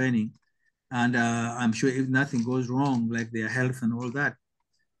training, and I'm sure if nothing goes wrong, like their health and all that,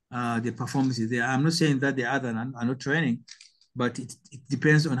 the performance is there. I'm not saying that the other are not training, but it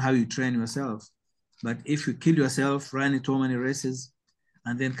depends on how you train yourself. But if you kill yourself running too many races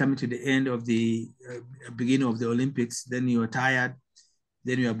and then coming to the end of the beginning of the Olympics, then you are tired,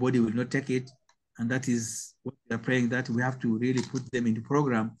 then your body will not take it. And that is what we are praying, that we have to really put them into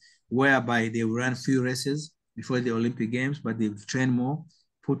program whereby they will run few races before the Olympic Games, but they will train more,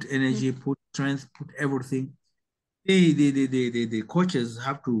 put energy, put strength, put everything. The coaches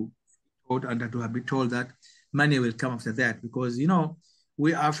have to be told that money will come after that, because,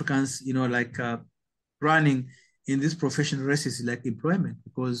 we Africans, like running in this professional races is like employment,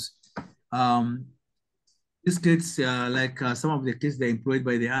 because these kids, some of the kids, they're employed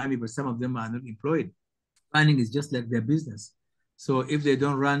by the army, but some of them are not employed. Running is just like their business. So if they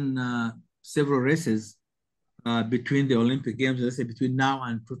don't run several races between the Olympic Games, let's say between now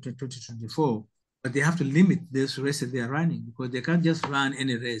and 2024, but they have to limit these races they are running, because they can't just run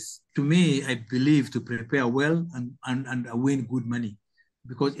any race. To me, I believe to prepare well and win good money.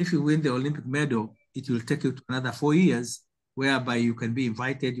 Because if you win the Olympic medal, it will take you to another 4 years, whereby you can be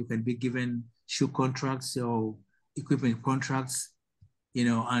invited, you can be given shoe contracts or equipment contracts,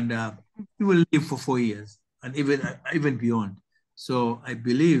 and you will live for 4 years and even beyond. So I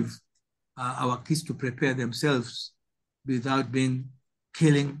believe our kids to prepare themselves without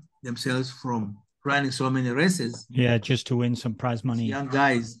killing themselves from running so many races. Yeah, just to win some prize money.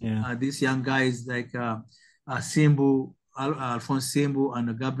 These young guys like Simbu, Alphonse Simbu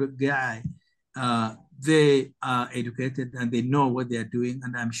and Gabriel Guy, they are educated and they know what they are doing,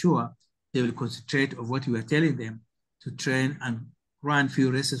 and I'm sure they will concentrate on what we are telling them to train and run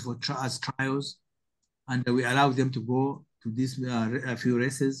few races as trials, and we allow them to go to these few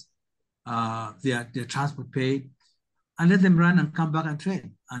races. Their transport paid, and let them run and come back and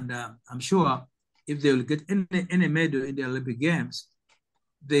train. And I'm sure if they will get any medal in the Olympic Games,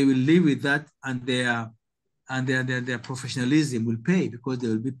 they will live with that, and their professionalism will pay, because they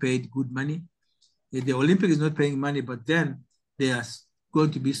will be paid good money. The Olympic is not paying money, but then there are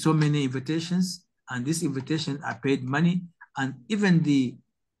going to be so many invitations, and these invitations are paid money, and even the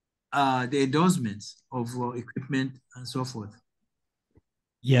the endorsements of equipment and so forth.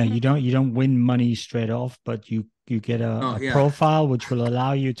 Yeah, you don't win money straight off, but you get a Yeah. profile which will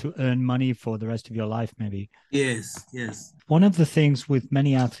allow you to earn money for the rest of your life, maybe. Yes, yes. One of the things with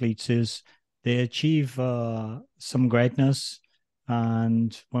many athletes is they achieve some greatness,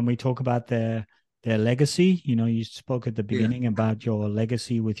 and when we talk about their legacy, you spoke at the beginning about your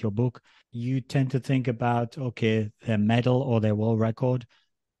legacy with your book. You tend to think about, okay, their medal or their world record,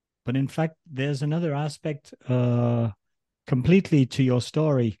 but in fact, there's another aspect completely to your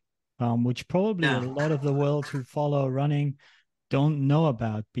story, which probably a lot of the world who follow running don't know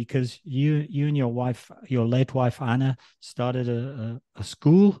about, because you and your late wife Anna, started a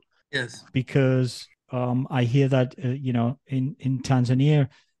school. Yes. Because I hear that in Tanzania,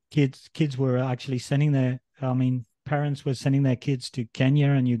 kids were actually sending parents were sending their kids to Kenya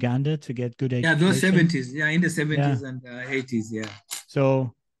and Uganda to get good education. Yeah, those 70s. Yeah, in the 70s and 80s. Yeah.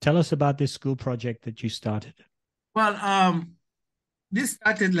 So tell us about this school project that you started. Well, this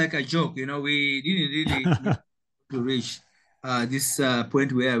started like a joke. We didn't really to reach this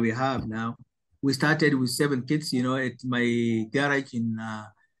point where we have now. We started with 7 kids, at my garage in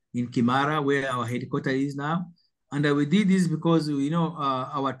Kimara, where our headquarters is now. And we did this because,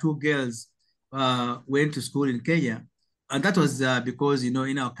 our 2 girls went to school in Kenya. And that was because,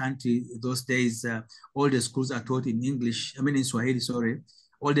 in our country, those days, all the schools are taught in English. In Swahili, sorry.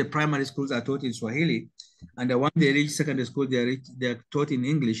 All the primary schools are taught in Swahili. And when they reach secondary school, they're taught in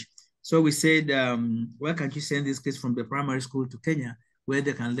English. So we said, why can't you send these kids from the primary school to Kenya, where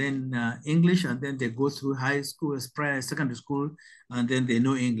they can learn English, and then they go through high school, secondary school, and then they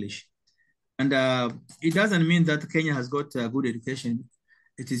know English. And it doesn't mean that Kenya has got good education.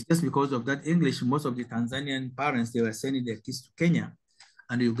 It is just because of that English. Most of the Tanzanian parents, they were sending their kids to Kenya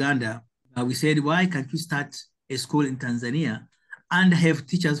and Uganda. We said, why can't you start a school in Tanzania and have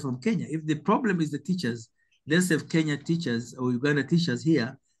teachers from Kenya? If the problem is the teachers, let's have Kenya teachers or Uganda teachers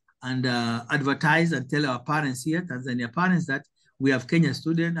here, and advertise and tell our parents here, Tanzania parents, that we have Kenya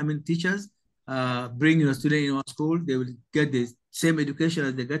teachers, bring your student in our school. They will get the same education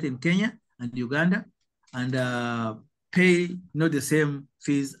as they get in Kenya and Uganda, and pay not the same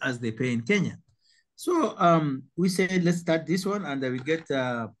fees as they pay in Kenya. So we said, let's start this one, and we get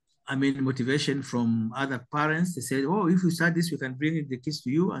motivation from other parents. They said, oh, if we start this, we can bring the kids to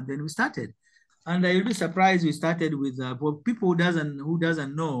you. And then we started. And you'll be surprised, we started with people who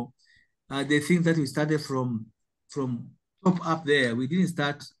doesn't know, they think that we started from top up there. We didn't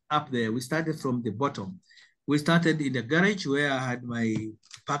start up there. We started from the bottom. We started in the garage where I had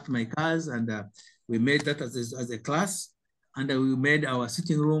parked my cars, and we made that as a class. And we made our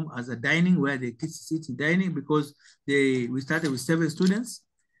sitting room as a dining, where the kids sit in dining, because we started with 7 students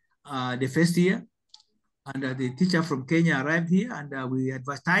the first year. And the teacher from Kenya arrived here, and we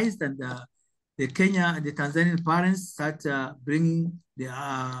advertised, and the Tanzanian parents start bringing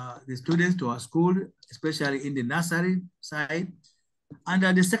the students to our school, especially in the nursery side.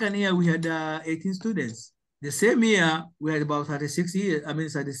 And the second year, we had 18 students. The same year, we had about 36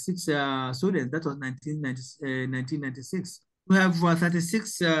 students. That was 1996. We have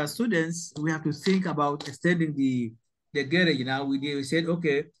 36 students. We have to think about extending the garage now. We said,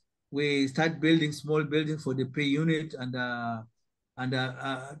 okay, we start building small buildings for the pre-unit and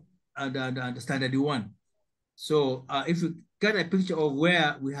standard 1. So if you get a picture of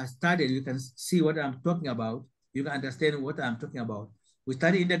where we have started, you can see what I'm talking about. You can understand what I'm talking about. We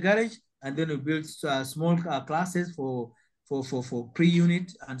started in the garage, and then we built small classes for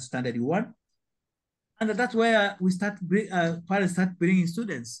pre-unit and standard 1. And that's where we parents start bringing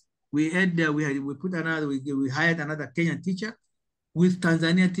students. We hired another Kenyan teacher with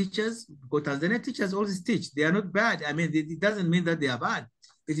Tanzanian teachers, because Tanzanian teachers always teach. They are not bad. It doesn't mean that they are bad.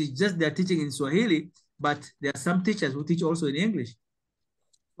 It is just they're teaching in Swahili, but there are some teachers who teach also in English.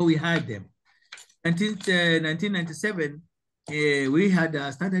 So we hired them. 1997, we had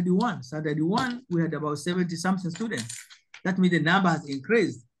standard 1. Standard 1, we had about 70-something students. That means the number has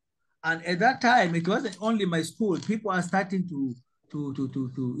increased. And at that time, it wasn't only my school. People are starting to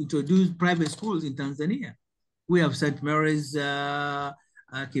introduce private schools in Tanzania. We have St. Mary's, Kibaha,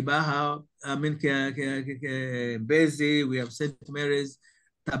 Mbezi, we have St. Mary's,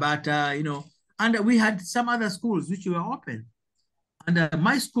 Tabata, and we had some other schools which were open. And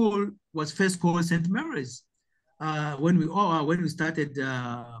my school was first called St. Mary's when we started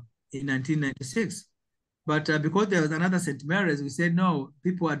in 1996. But because there was another St. Mary's, we said, no,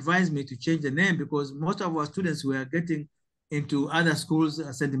 people advised me to change the name, because most of our students were getting into other schools,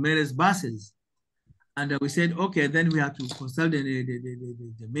 St. Mary's buses. And we said, okay, then we have to consult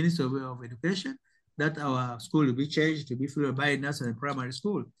the Minister of Education that our school will be changed to be Filbert Bayi Nursery and Primary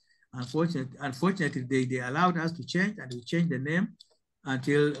School. Unfortunately, they allowed us to change, and we changed the name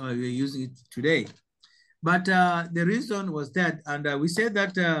until we're using it today. But the reason was that, and we said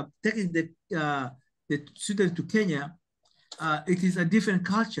that taking the students to Kenya, it is a different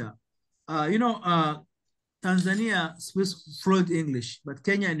culture. Tanzania speaks fluent English, but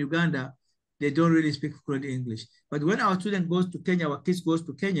Kenya and Uganda, they don't really speak fluent English. But when our student goes to Kenya, our kids goes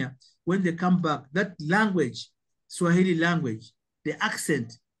to Kenya, when they come back, that language, Swahili language, the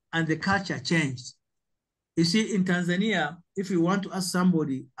accent and the culture changed. You see, in Tanzania, if you want to ask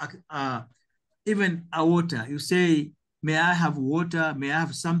somebody, even a water, you say, may I have water? May I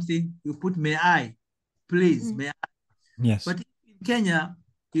have something? You put may I, please, may I? Yes. But in Kenya,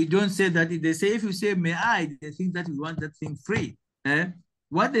 you don't say that. They say, if you say may I, they think that you want that thing free.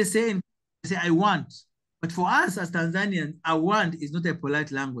 What they say, they say, I want. But for us as Tanzanians, I want is not a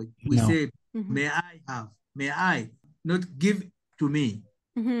polite language. We say, may I have, may I, not give to me.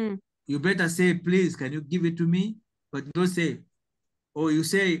 You better say, please, can you give it to me? But don't say, or you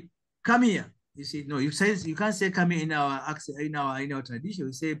say, come here. You see, no, you can't say come here in our accent, in our tradition.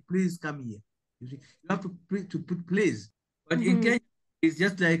 You say, please come here. You have to put please. But in Kenya, it's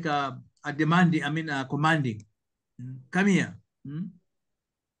just like a demanding, commanding. Come here.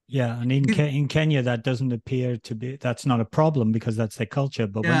 Yeah, and in Kenya, that doesn't appear to be, that's not a problem because that's their culture.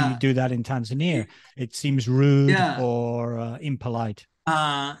 But when you do that in Tanzania, it seems rude or impolite.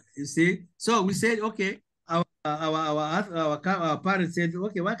 You see, so we said, okay, our parents said,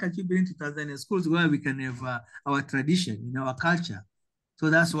 okay, why can't you bring to Tanzania schools where we can have our tradition, our culture? So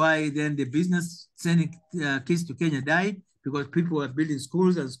that's why then the business sending kids to Kenya died, because people were building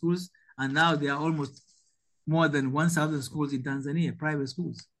schools, and now there are almost more than 1,000 schools in Tanzania, private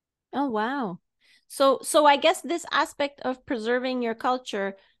schools. Oh, wow. So I guess this aspect of preserving your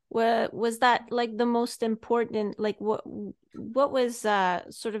culture, was that like the most important, like what was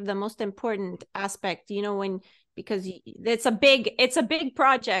sort of the most important aspect, because it's a big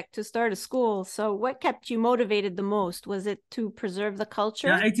project to start a school. So what kept you motivated the most? Was it to preserve the culture?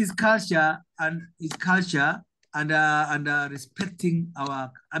 Yeah, it is culture, and respecting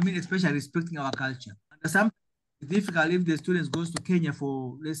especially respecting our culture. And sometimes it's difficult if the students goes to Kenya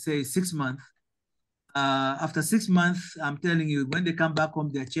for, let's say, 6 months. After 6 months, I'm telling you, when they come back home,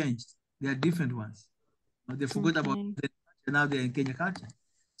 they're changed. They are different ones. They forgot about the culture, now they're in Kenya culture.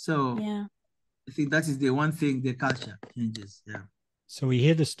 So yeah, I think that is the one thing, the culture changes. Yeah. So we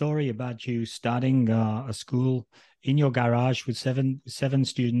hear the story about you starting a school in your garage with seven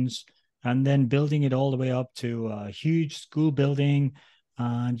students, and then building it all the way up to a huge school building.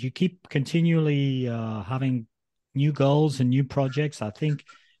 And you keep continually having new goals and new projects. I think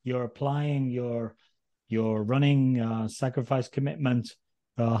you're applying your running sacrifice, commitment,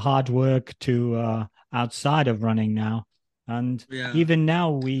 hard work to outside of running now. And even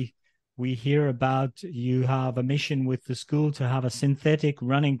now we hear about you have a mission with the school to have a synthetic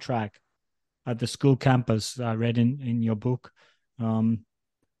running track at the school campus. I read in your book.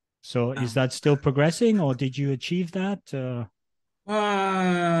 So is that still progressing, or did you achieve that?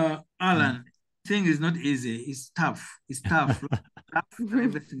 Alan, thing is not easy. It's tough. It's tough.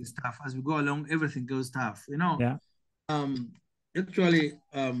 Everything is tough. As we go along, everything goes tough. Yeah. Actually,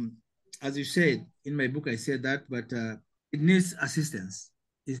 as you said in my book, I said that, but it needs assistance.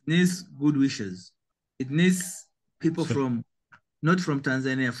 It needs good wishes. It needs people not from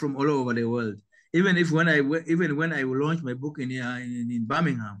Tanzania, from all over the world. Even when I launched my book in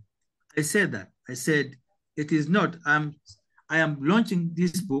Birmingham, I said that. I said, it is not. I am launching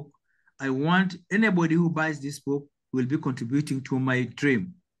this book. I want anybody who buys this book will be contributing to my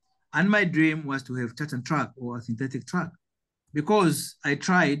dream. And my dream was to have tartan track or a synthetic track, because I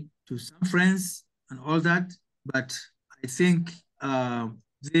tried to some friends and all that, but I think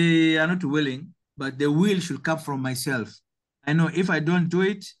they are not willing, but the will should come from myself. I know if I don't do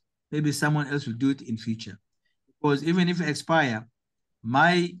it, maybe someone else will do it in future. Because even if I expire,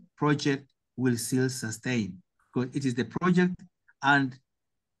 my project will still sustain, because it is the project, and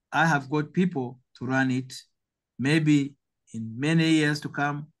I have got people to run it. Maybe in many years to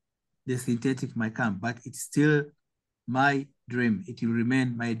come, the synthetic might come, but it's still my dream. It will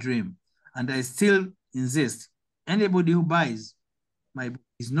remain my dream. And I still insist, anybody who buys my book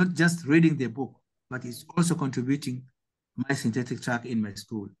is not just reading the book, but is also contributing my synthetic track in my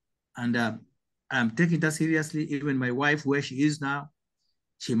school. And I'm taking that seriously. Even my wife, where she is now,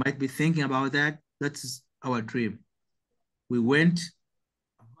 she might be thinking about that. That's our dream. We went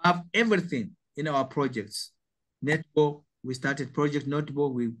above everything in our projects. Netball, we started Project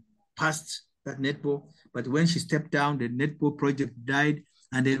Netball. We passed that netball, but when she stepped down, the netball project died.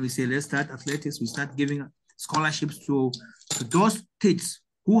 And then we say, let's start athletics. We start giving scholarships to those kids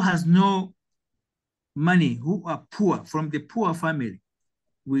who has no money, who are poor, from the poor family.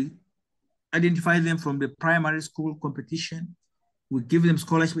 We identify them from the primary school competition. We give them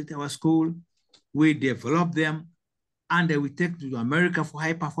scholarship at our school. We develop them, and we take to America for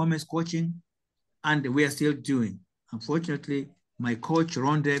high performance coaching, and we are still doing. Unfortunately, my coach,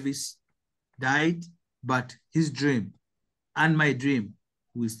 Ron Davis, died, but his dream and my dream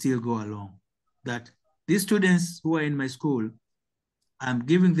will still go along. That these students who are in my school, I'm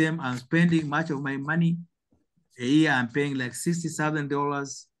giving them, I'm spending much of my money. A year, I'm paying like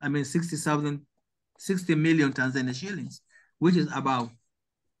 $60,000. I mean, 60 million Tanzania shillings, which is about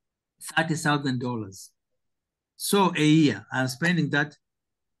 $30,000. So a year, I'm spending that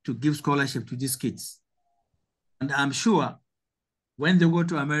to give scholarship to these kids. And I'm sure when they go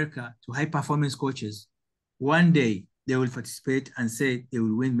to America to high performance coaches, one day they will participate and say they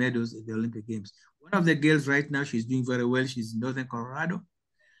will win medals at the Olympic Games. One of the girls right now, she's doing very well. She's in Northern Colorado.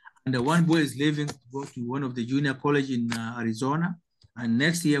 And the one boy is leaving to go to one of the junior college in Arizona. And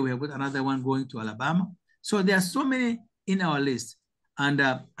next year we have got another one going to Alabama. So there are so many in our list. And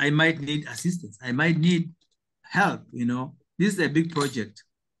I might need assistance. I might need help, you know. This is a big project.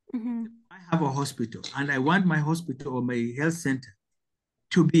 Mm-hmm. I have a hospital, and I want my hospital or my health center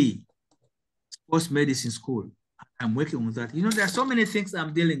to be sports medicine school. I'm working on that. You know, there are so many things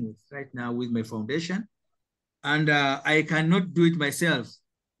I'm dealing with right now with my foundation, and I cannot do it myself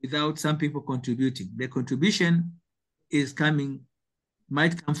without some people contributing. The contribution is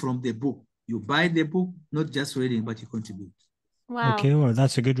might come from the book. You buy the book, not just reading, but you contribute. Wow. Okay, well,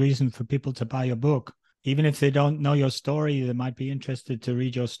 that's a good reason for people to buy your book. Even if they don't know your story, they might be interested to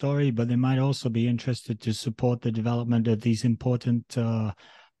read your story, but they might also be interested to support the development of these important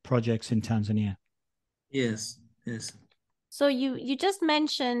projects in Tanzania. Yes, yes. So you just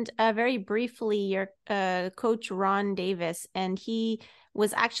mentioned very briefly your coach Ron Davis, and he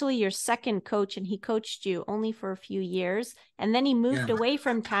was actually your second coach, and he coached you only for a few years, and then he moved away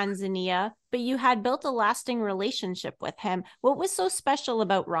from Tanzania, but you had built a lasting relationship with him. What was so special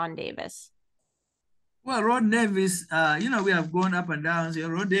about Ron Davis? Well, Ron Davis, you know, we have gone up and down. So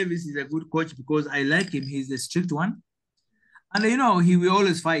Ron Davis is a good coach because I like him. He's a strict one. And, you know, we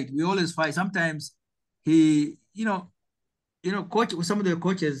always fight. We always fight. Sometimes he, you know, coach, some of the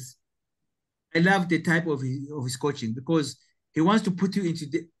coaches, I love the type of his coaching because he wants to put you into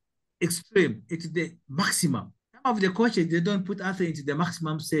the extreme, into the maximum. Some of the coaches, they don't put athletes into the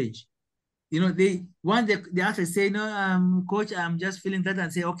maximum stage. You know, they want the athlete say, no, coach, I'm just feeling that,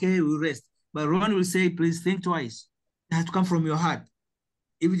 and say, okay, we'll rest. But Ron will say, please think twice. It has to come from your heart.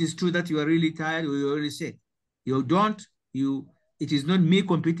 If it is true that you are really tired or you're really sick, it is not me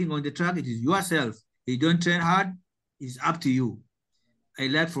competing on the track, it is yourself. If you don't train hard, it's up to you. I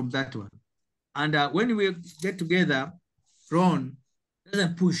learned from that one. And when we get together, Ron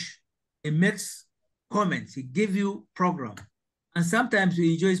doesn't push. He makes comments. He gives you program. And sometimes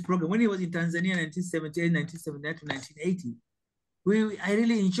we enjoy his program. When he was in Tanzania, 1978, 1979 to 1980, I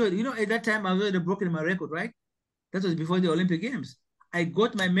really enjoyed it. You know, at that time, I was already broken my record, right? That was before the Olympic Games. I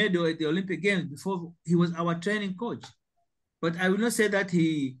got my medal at the Olympic Games before he was our training coach. But I will not say that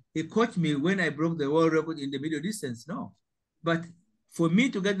he coached me when I broke the world record in the middle distance, no. But for me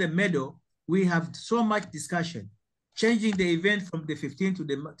to get the medal, we have so much discussion, changing the event from the 15 to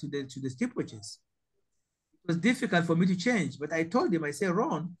the steeplechase. It was difficult for me to change, but I told him, I said,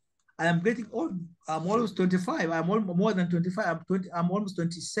 Ron, I am getting old. I'm almost 25. I'm more than 25. I'm almost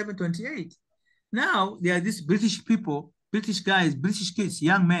 27, 28. Now there are these British people, British guys, British kids,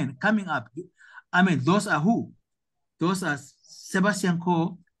 young men coming up. I mean, those are who? Those are Sebastian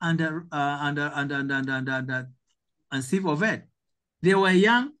Coe and Steve Ovett. They were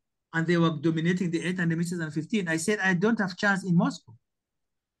young and they were dominating the 800 meters and 15. I said, I don't have chance in Moscow.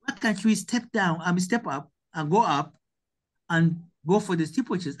 Why can't we step up and go up and go for the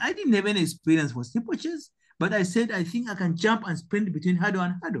steeplechase? I didn't have any experience for steeplechase, but I said, I think I can jump and sprint between hurdle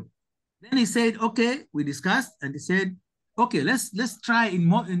and hurdle. Then he said, okay, we discussed, and he said, okay, let's try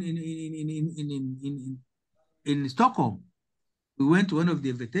in Stockholm. We went to one of the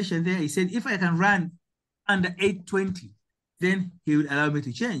invitations there. He said, if I can run under 8:20, then he will allow me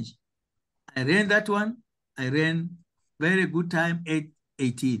to change. I ran that one. I ran very good time,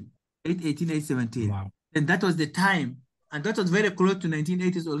 8:18, 8:17. Wow. And that was the time. And that was very close to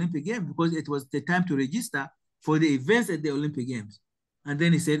 1980s Olympic Games because it was the time to register for the events at the Olympic Games. And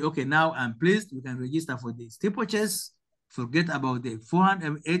then he said, okay, now I'm pleased we can register for the steeplechase. Forget about the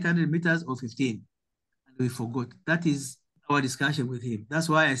 400, 800 meters or 15. And we forgot. That is our discussion with him. That's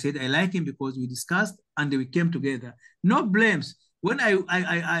why I said I like him, because we discussed and we came together. No blames. When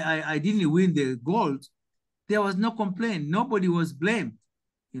I didn't win the gold, there was no complaint. Nobody was blamed.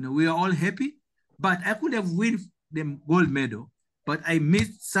 We are all happy, but I could have won the gold medal, but I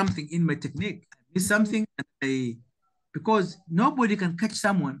missed something in my technique. I missed something, because nobody can catch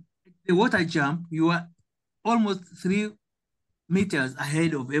someone. The water jump, you are almost 3 meters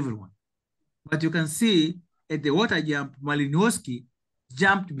ahead of everyone. But you can see at the water jump, Malinowski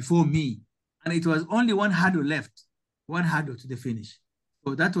jumped before me, and it was only one hurdle left, one hurdle to the finish.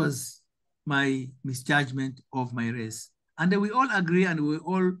 So that was my misjudgment of my race. And then we all agree, and we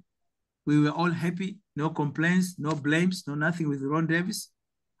were all happy, no complaints, no blames, no nothing with Ron Davis.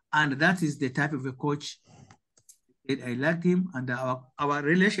 And that is the type of a coach that I liked him, and our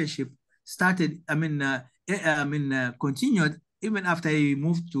relationship started, continued even after he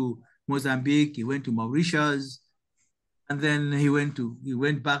moved to Mozambique. He went to Mauritius, and then he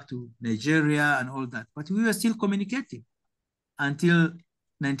went back to Nigeria and all that. But we were still communicating until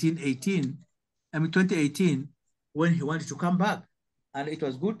 2018, when he wanted to come back. And it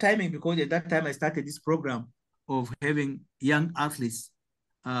was good timing, because at that time I started this program of having young athletes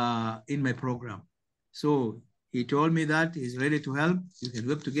in my program. So he told me that he's ready to help. We can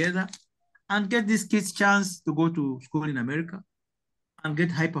work together and get these kids chance to go to school in America and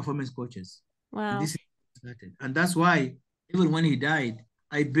get high performance coaches. Wow. And this is started. And that's why even when he died,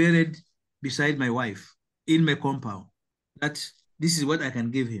 I buried beside my wife in my compound that this is what I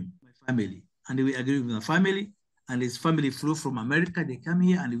can give him, my family. And we agreed with my family, and his family flew from America. They come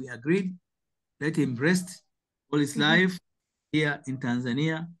here, and we agreed, let him rest all his life here in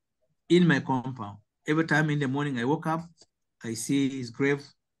Tanzania, in my compound. Every time in the morning I woke up, I see his grave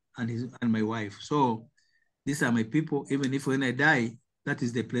and my wife. So these are my people. Even if when I die, that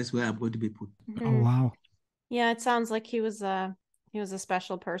is the place where I'm going to be put. Oh, wow. Yeah, it sounds like he was a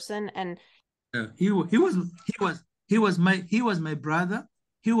special person, and he was my brother.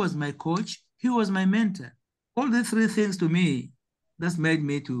 He was my coach. He was my mentor. All the three things to me, that's made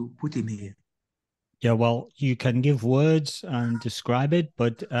me to put him here. Yeah, well, you can give words and describe it,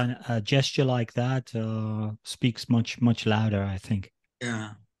 but a gesture like that speaks much, much louder, I think.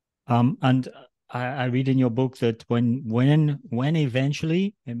 Yeah. And I read in your book that when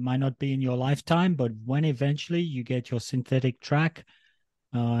eventually, it might not be in your lifetime, but when eventually you get your synthetic track,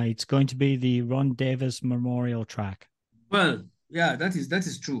 it's going to be the Ron Davis Memorial Track. Well, yeah, that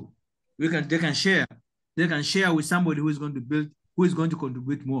is true. They can share with somebody who is going to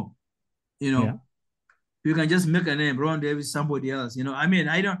contribute more. Yeah. You can just make a name, Ron Davis, somebody else.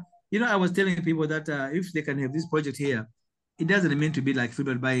 I was telling people that if they can have this project here, it doesn't mean to be like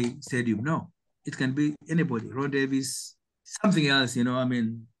Filbert Bayi Stadium. No, it can be anybody. Ron Davis, something else.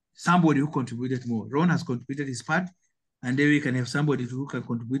 Somebody who contributed more. Ron has contributed his part, and then we can have somebody who can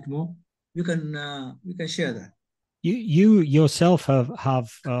contribute more. We can share that. You yourself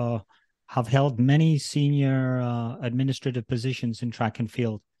have held many senior administrative positions in track and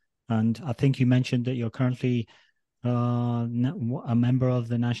field, and I think you mentioned that you're currently a member of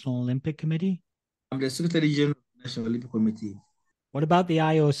the National Olympic Committee. I'm the Secretary General of the National Olympic Committee. What about the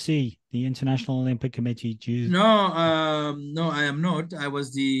IOC, the International Olympic Committee? No, I am not. I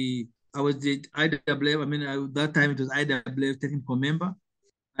was the IAAF. That time it was IAAF technical member,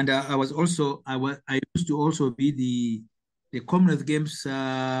 and I used to also be the Commonwealth Games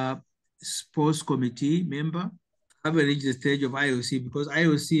sports committee member. I haven't reached the stage of IOC, because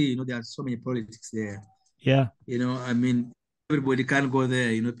IOC, there are so many politics there. Yeah. Everybody can't go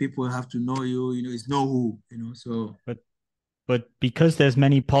there. People have to know you. It's know who. So. But because there's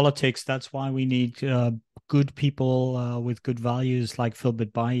many politics, that's why we need good people with good values like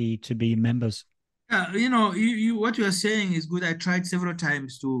Filbert Bayi to be members. Yeah, what you are saying is good. I tried several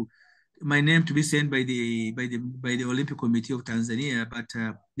times my name to be sent by the Olympic Committee of Tanzania, but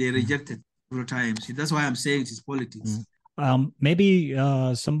they rejected several times. That's why I'm saying it's politics. Maybe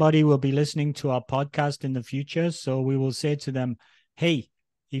somebody will be listening to our podcast in the future, so we will say to them, hey,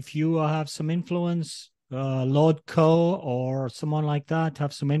 if you have some influence, Lord Coe or someone like that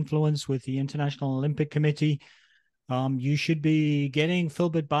have some influence with the International Olympic Committee, you should be getting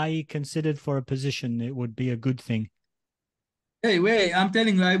Filbert Bayi considered for a position. It would be a good thing. Hey, wait, I'm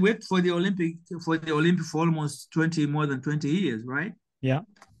telling you, I worked for the Olympic for almost more than 20 years, right? Yeah.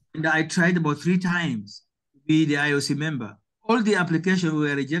 And I tried about 3 times to be the IOC member. All the applications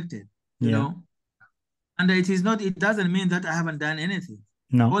were rejected, you know. And it doesn't mean that I haven't done anything.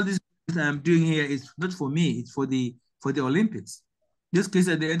 No. All this that I'm doing here is not for me, it's for the Olympics. This case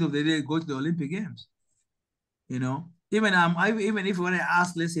at the end of the day, go to the Olympic Games. Even if when I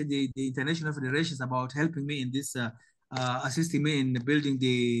ask, let's say the international federations about helping me in this, assisting me in building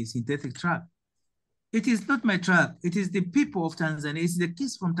the synthetic track, it is not my track. It is the people of Tanzania. It's the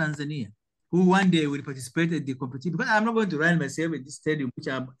kids from Tanzania who one day will participate in the competition. Because I'm not going to run myself in this stadium, which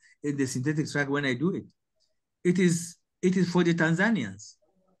I'm in the synthetic track when I do it. It is for the Tanzanians.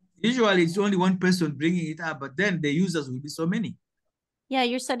 Usually it's only one person bringing it up, but then the users will be so many. Yeah,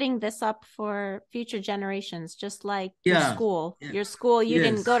 you're setting this up for future generations, just like Yeah. your school. Yeah. Your school, you Yes.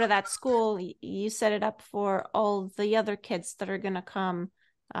 didn't go to that school. You set it up for all the other kids that are going to come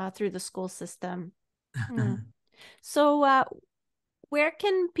through the school system. So where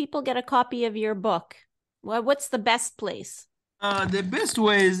can people get a copy of your book? What's the best place? The best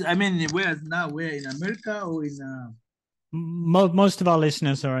way is, I mean, we're in America or in... Most of our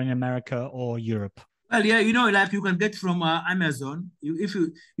listeners are in America or Europe. Well, yeah, like you can get from Amazon. If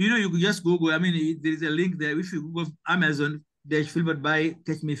you could just Google. I mean, there is a link there. If you Google Amazon, there's Filbert Bayi,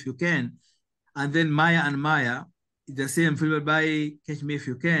 Catch Me If You Can, and then Maya and Maya, the same Filbert Bayi, Catch Me If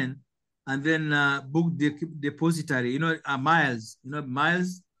You Can, and then Book Depository. Miles.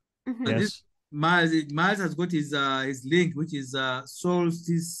 Miles. Mm-hmm. And Yes. Miles has got his link, which is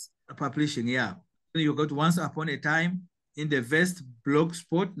Solstice Publishing. Yeah, you got Once Upon a Time in the Vest blog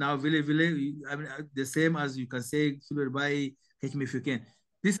spot now. I mean, the same as you can say Filbert Bayi, Catch Me If You Can.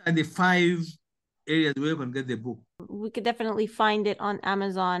 These are the 5 areas where you can get the book. We could definitely find it on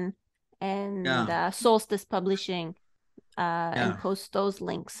Amazon and Solstice Publishing. And post those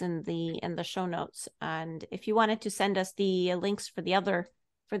links in the show notes. And if you wanted to send us the links for the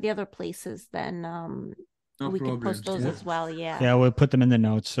other places, then we could post those as well. Yeah, we'll put them in the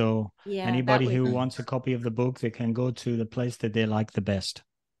notes. So yeah, anybody who wants a copy of the book, they can go to the place that they like the best.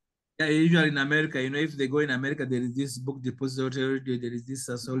 Yeah, usually in America, if they go in America, there is this book depository, there is this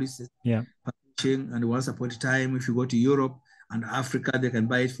Solstice publishing, and Once Upon a Time. If you go to Europe and Africa, they can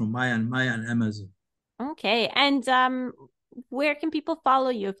buy it from Maya and Amazon. Okay, and where can people follow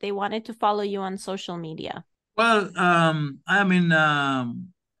you if they wanted to follow you on social media? Well, I'm in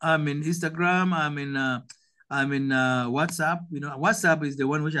Instagram. I'm in WhatsApp. WhatsApp is the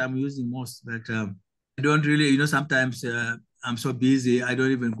one which I'm using most, but I don't really. Sometimes I'm so busy, I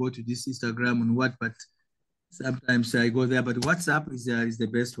don't even go to this Instagram and but sometimes I go there. But WhatsApp is the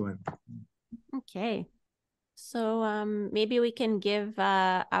best one. Okay. So maybe we can give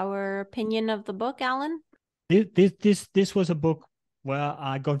our opinion of the book, Alan. This was a book where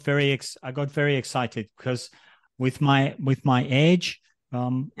I got very excited because with my age,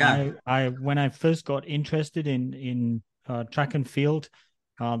 I when I first got interested in track and field,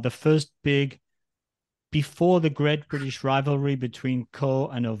 the first big, before the great British rivalry between Co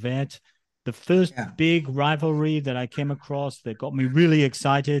and Ovett, the first big rivalry that I came across that got me really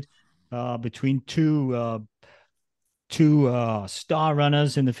excited between two star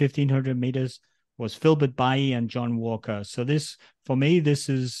runners in the 1500 meters was Filbert Bayi and John Walker. So for me, this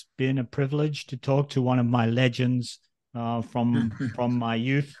has been a privilege to talk to one of my legends from my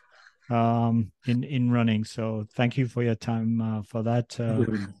youth in running. So thank you for your time for that.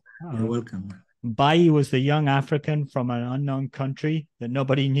 You're welcome. Bayi was the young African from an unknown country that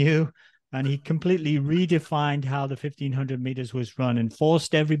nobody knew, and he completely redefined how the 1500 meters was run and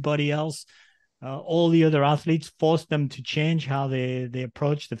forced everybody else, all the other athletes, forced them to change how they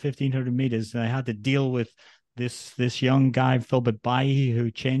approach the 1500 meters. And I had to deal with this young guy, Filbert Bayi, who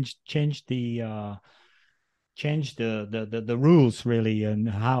changed the rules really and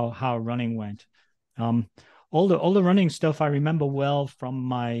how running went. All the running stuff I remember well from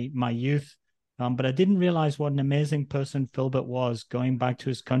my youth. But I didn't realize what an amazing person Filbert was, going back to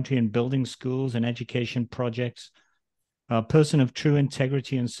his country and building schools and education projects. A person of true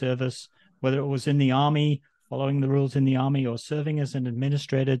integrity and service, whether it was in the army, following the rules in the army, or serving as an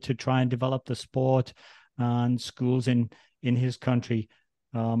administrator to try and develop the sport and schools in his country.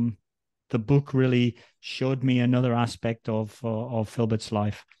 The book really showed me another aspect of Filbert's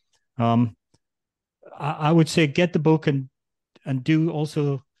life. I would say get the book and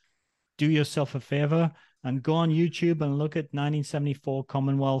do yourself a favor and go on YouTube and look at 1974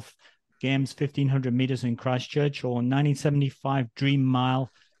 Commonwealth Games 1500 meters in Christchurch or 1975 Dream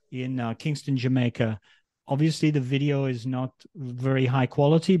Mile in Kingston, Jamaica. Obviously, the video is not very high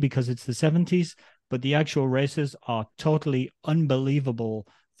quality because it's the 70s, but the actual races are totally unbelievable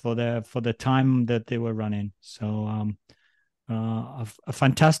for the time that they were running. So a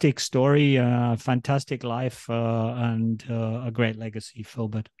fantastic story, a fantastic life, and a great legacy,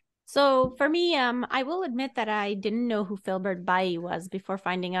 Filbert. So for me, I will admit that I didn't know who Filbert Bayi was before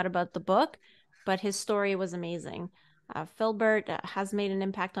finding out about the book, but his story was amazing. Filbert has made an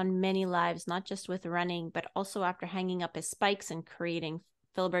impact on many lives, not just with running, but also after hanging up his spikes and creating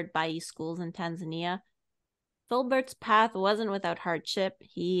Filbert Bayi schools in Tanzania. Filbert's path wasn't without hardship.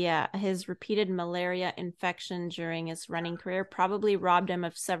 His repeated malaria infection during his running career probably robbed him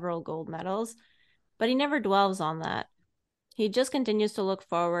of several gold medals, but he never dwells on that. He just continues to look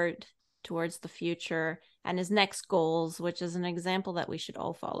forward towards the future and his next goals, which is an example that we should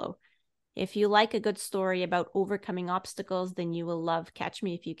all follow. If you like a good story about overcoming obstacles, then you will love Catch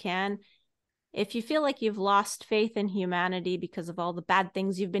Me If You Can. If you feel like you've lost faith in humanity because of all the bad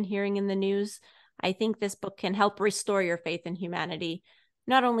things you've been hearing in the news, I think this book can help restore your faith in humanity.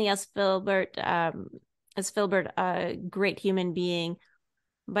 Not only as Filbert a great human being,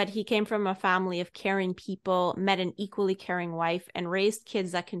 but he came from a family of caring people, met an equally caring wife, and raised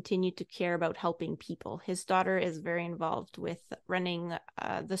kids that continue to care about helping people. His daughter is very involved with running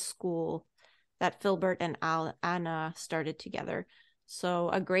the school that Filbert and Anna started together. So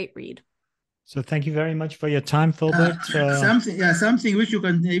a great read. So thank you very much for your time, Filbert. Something which you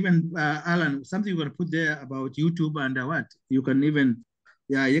can even, Alan, something you can put there about YouTube and what you can even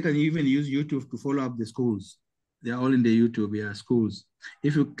use YouTube to follow up the schools. They're all in the YouTube, schools.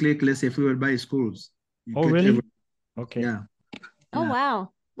 If you click, let's say, Filbert Bayi schools. Oh, really? Okay. Yeah. Oh,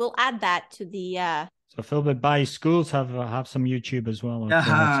 wow. We'll add that to the. So Filbert Bayi schools have some YouTube as well.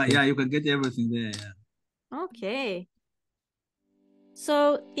 Okay, you can get everything there. Yeah. Okay.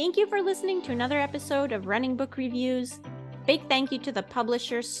 So thank you for listening to another episode of Running Book Reviews. Big thank you to the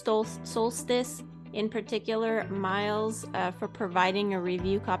publisher Solstice, in particular Miles, for providing a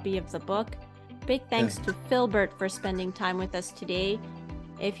review copy of the book. Big thanks to Filbert for spending time with us today.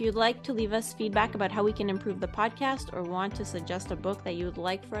 If you'd like to leave us feedback about how we can improve the podcast or want to suggest a book that you would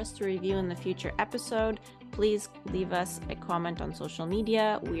like for us to review in the future episode, please leave us a comment on social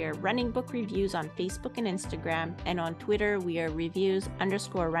media. We are Running Book Reviews on Facebook and Instagram, and on Twitter we are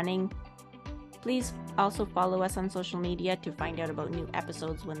reviews_running. Please also follow us on social media to find out about new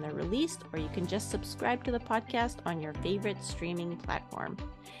episodes when they're released, or you can just subscribe to the podcast on your favorite streaming platform.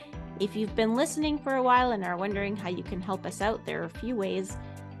 If you've been listening for a while and are wondering how you can help us out, there are a few ways.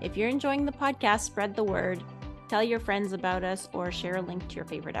 If you're enjoying the podcast, spread the word, tell your friends about us, or share a link to your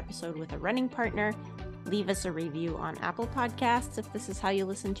favorite episode with a running partner. Leave us a review on Apple Podcasts if this is how you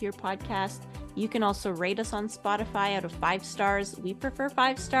listen to your podcast. You can also rate us on Spotify out of 5 stars. We prefer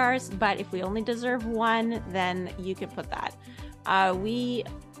 5 stars, but if we only deserve 1, then you can put that. We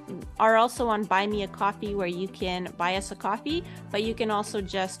are also on Buy Me a Coffee, where you can buy us a coffee, but you can also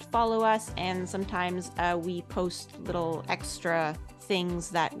just follow us, and sometimes we post little extra things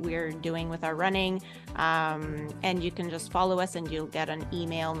that we're doing with our running, and you can just follow us and you'll get an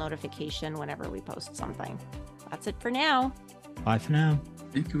email notification whenever we post something. That's it for now. Bye for now.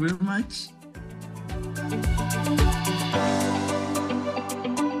 Thank you very much.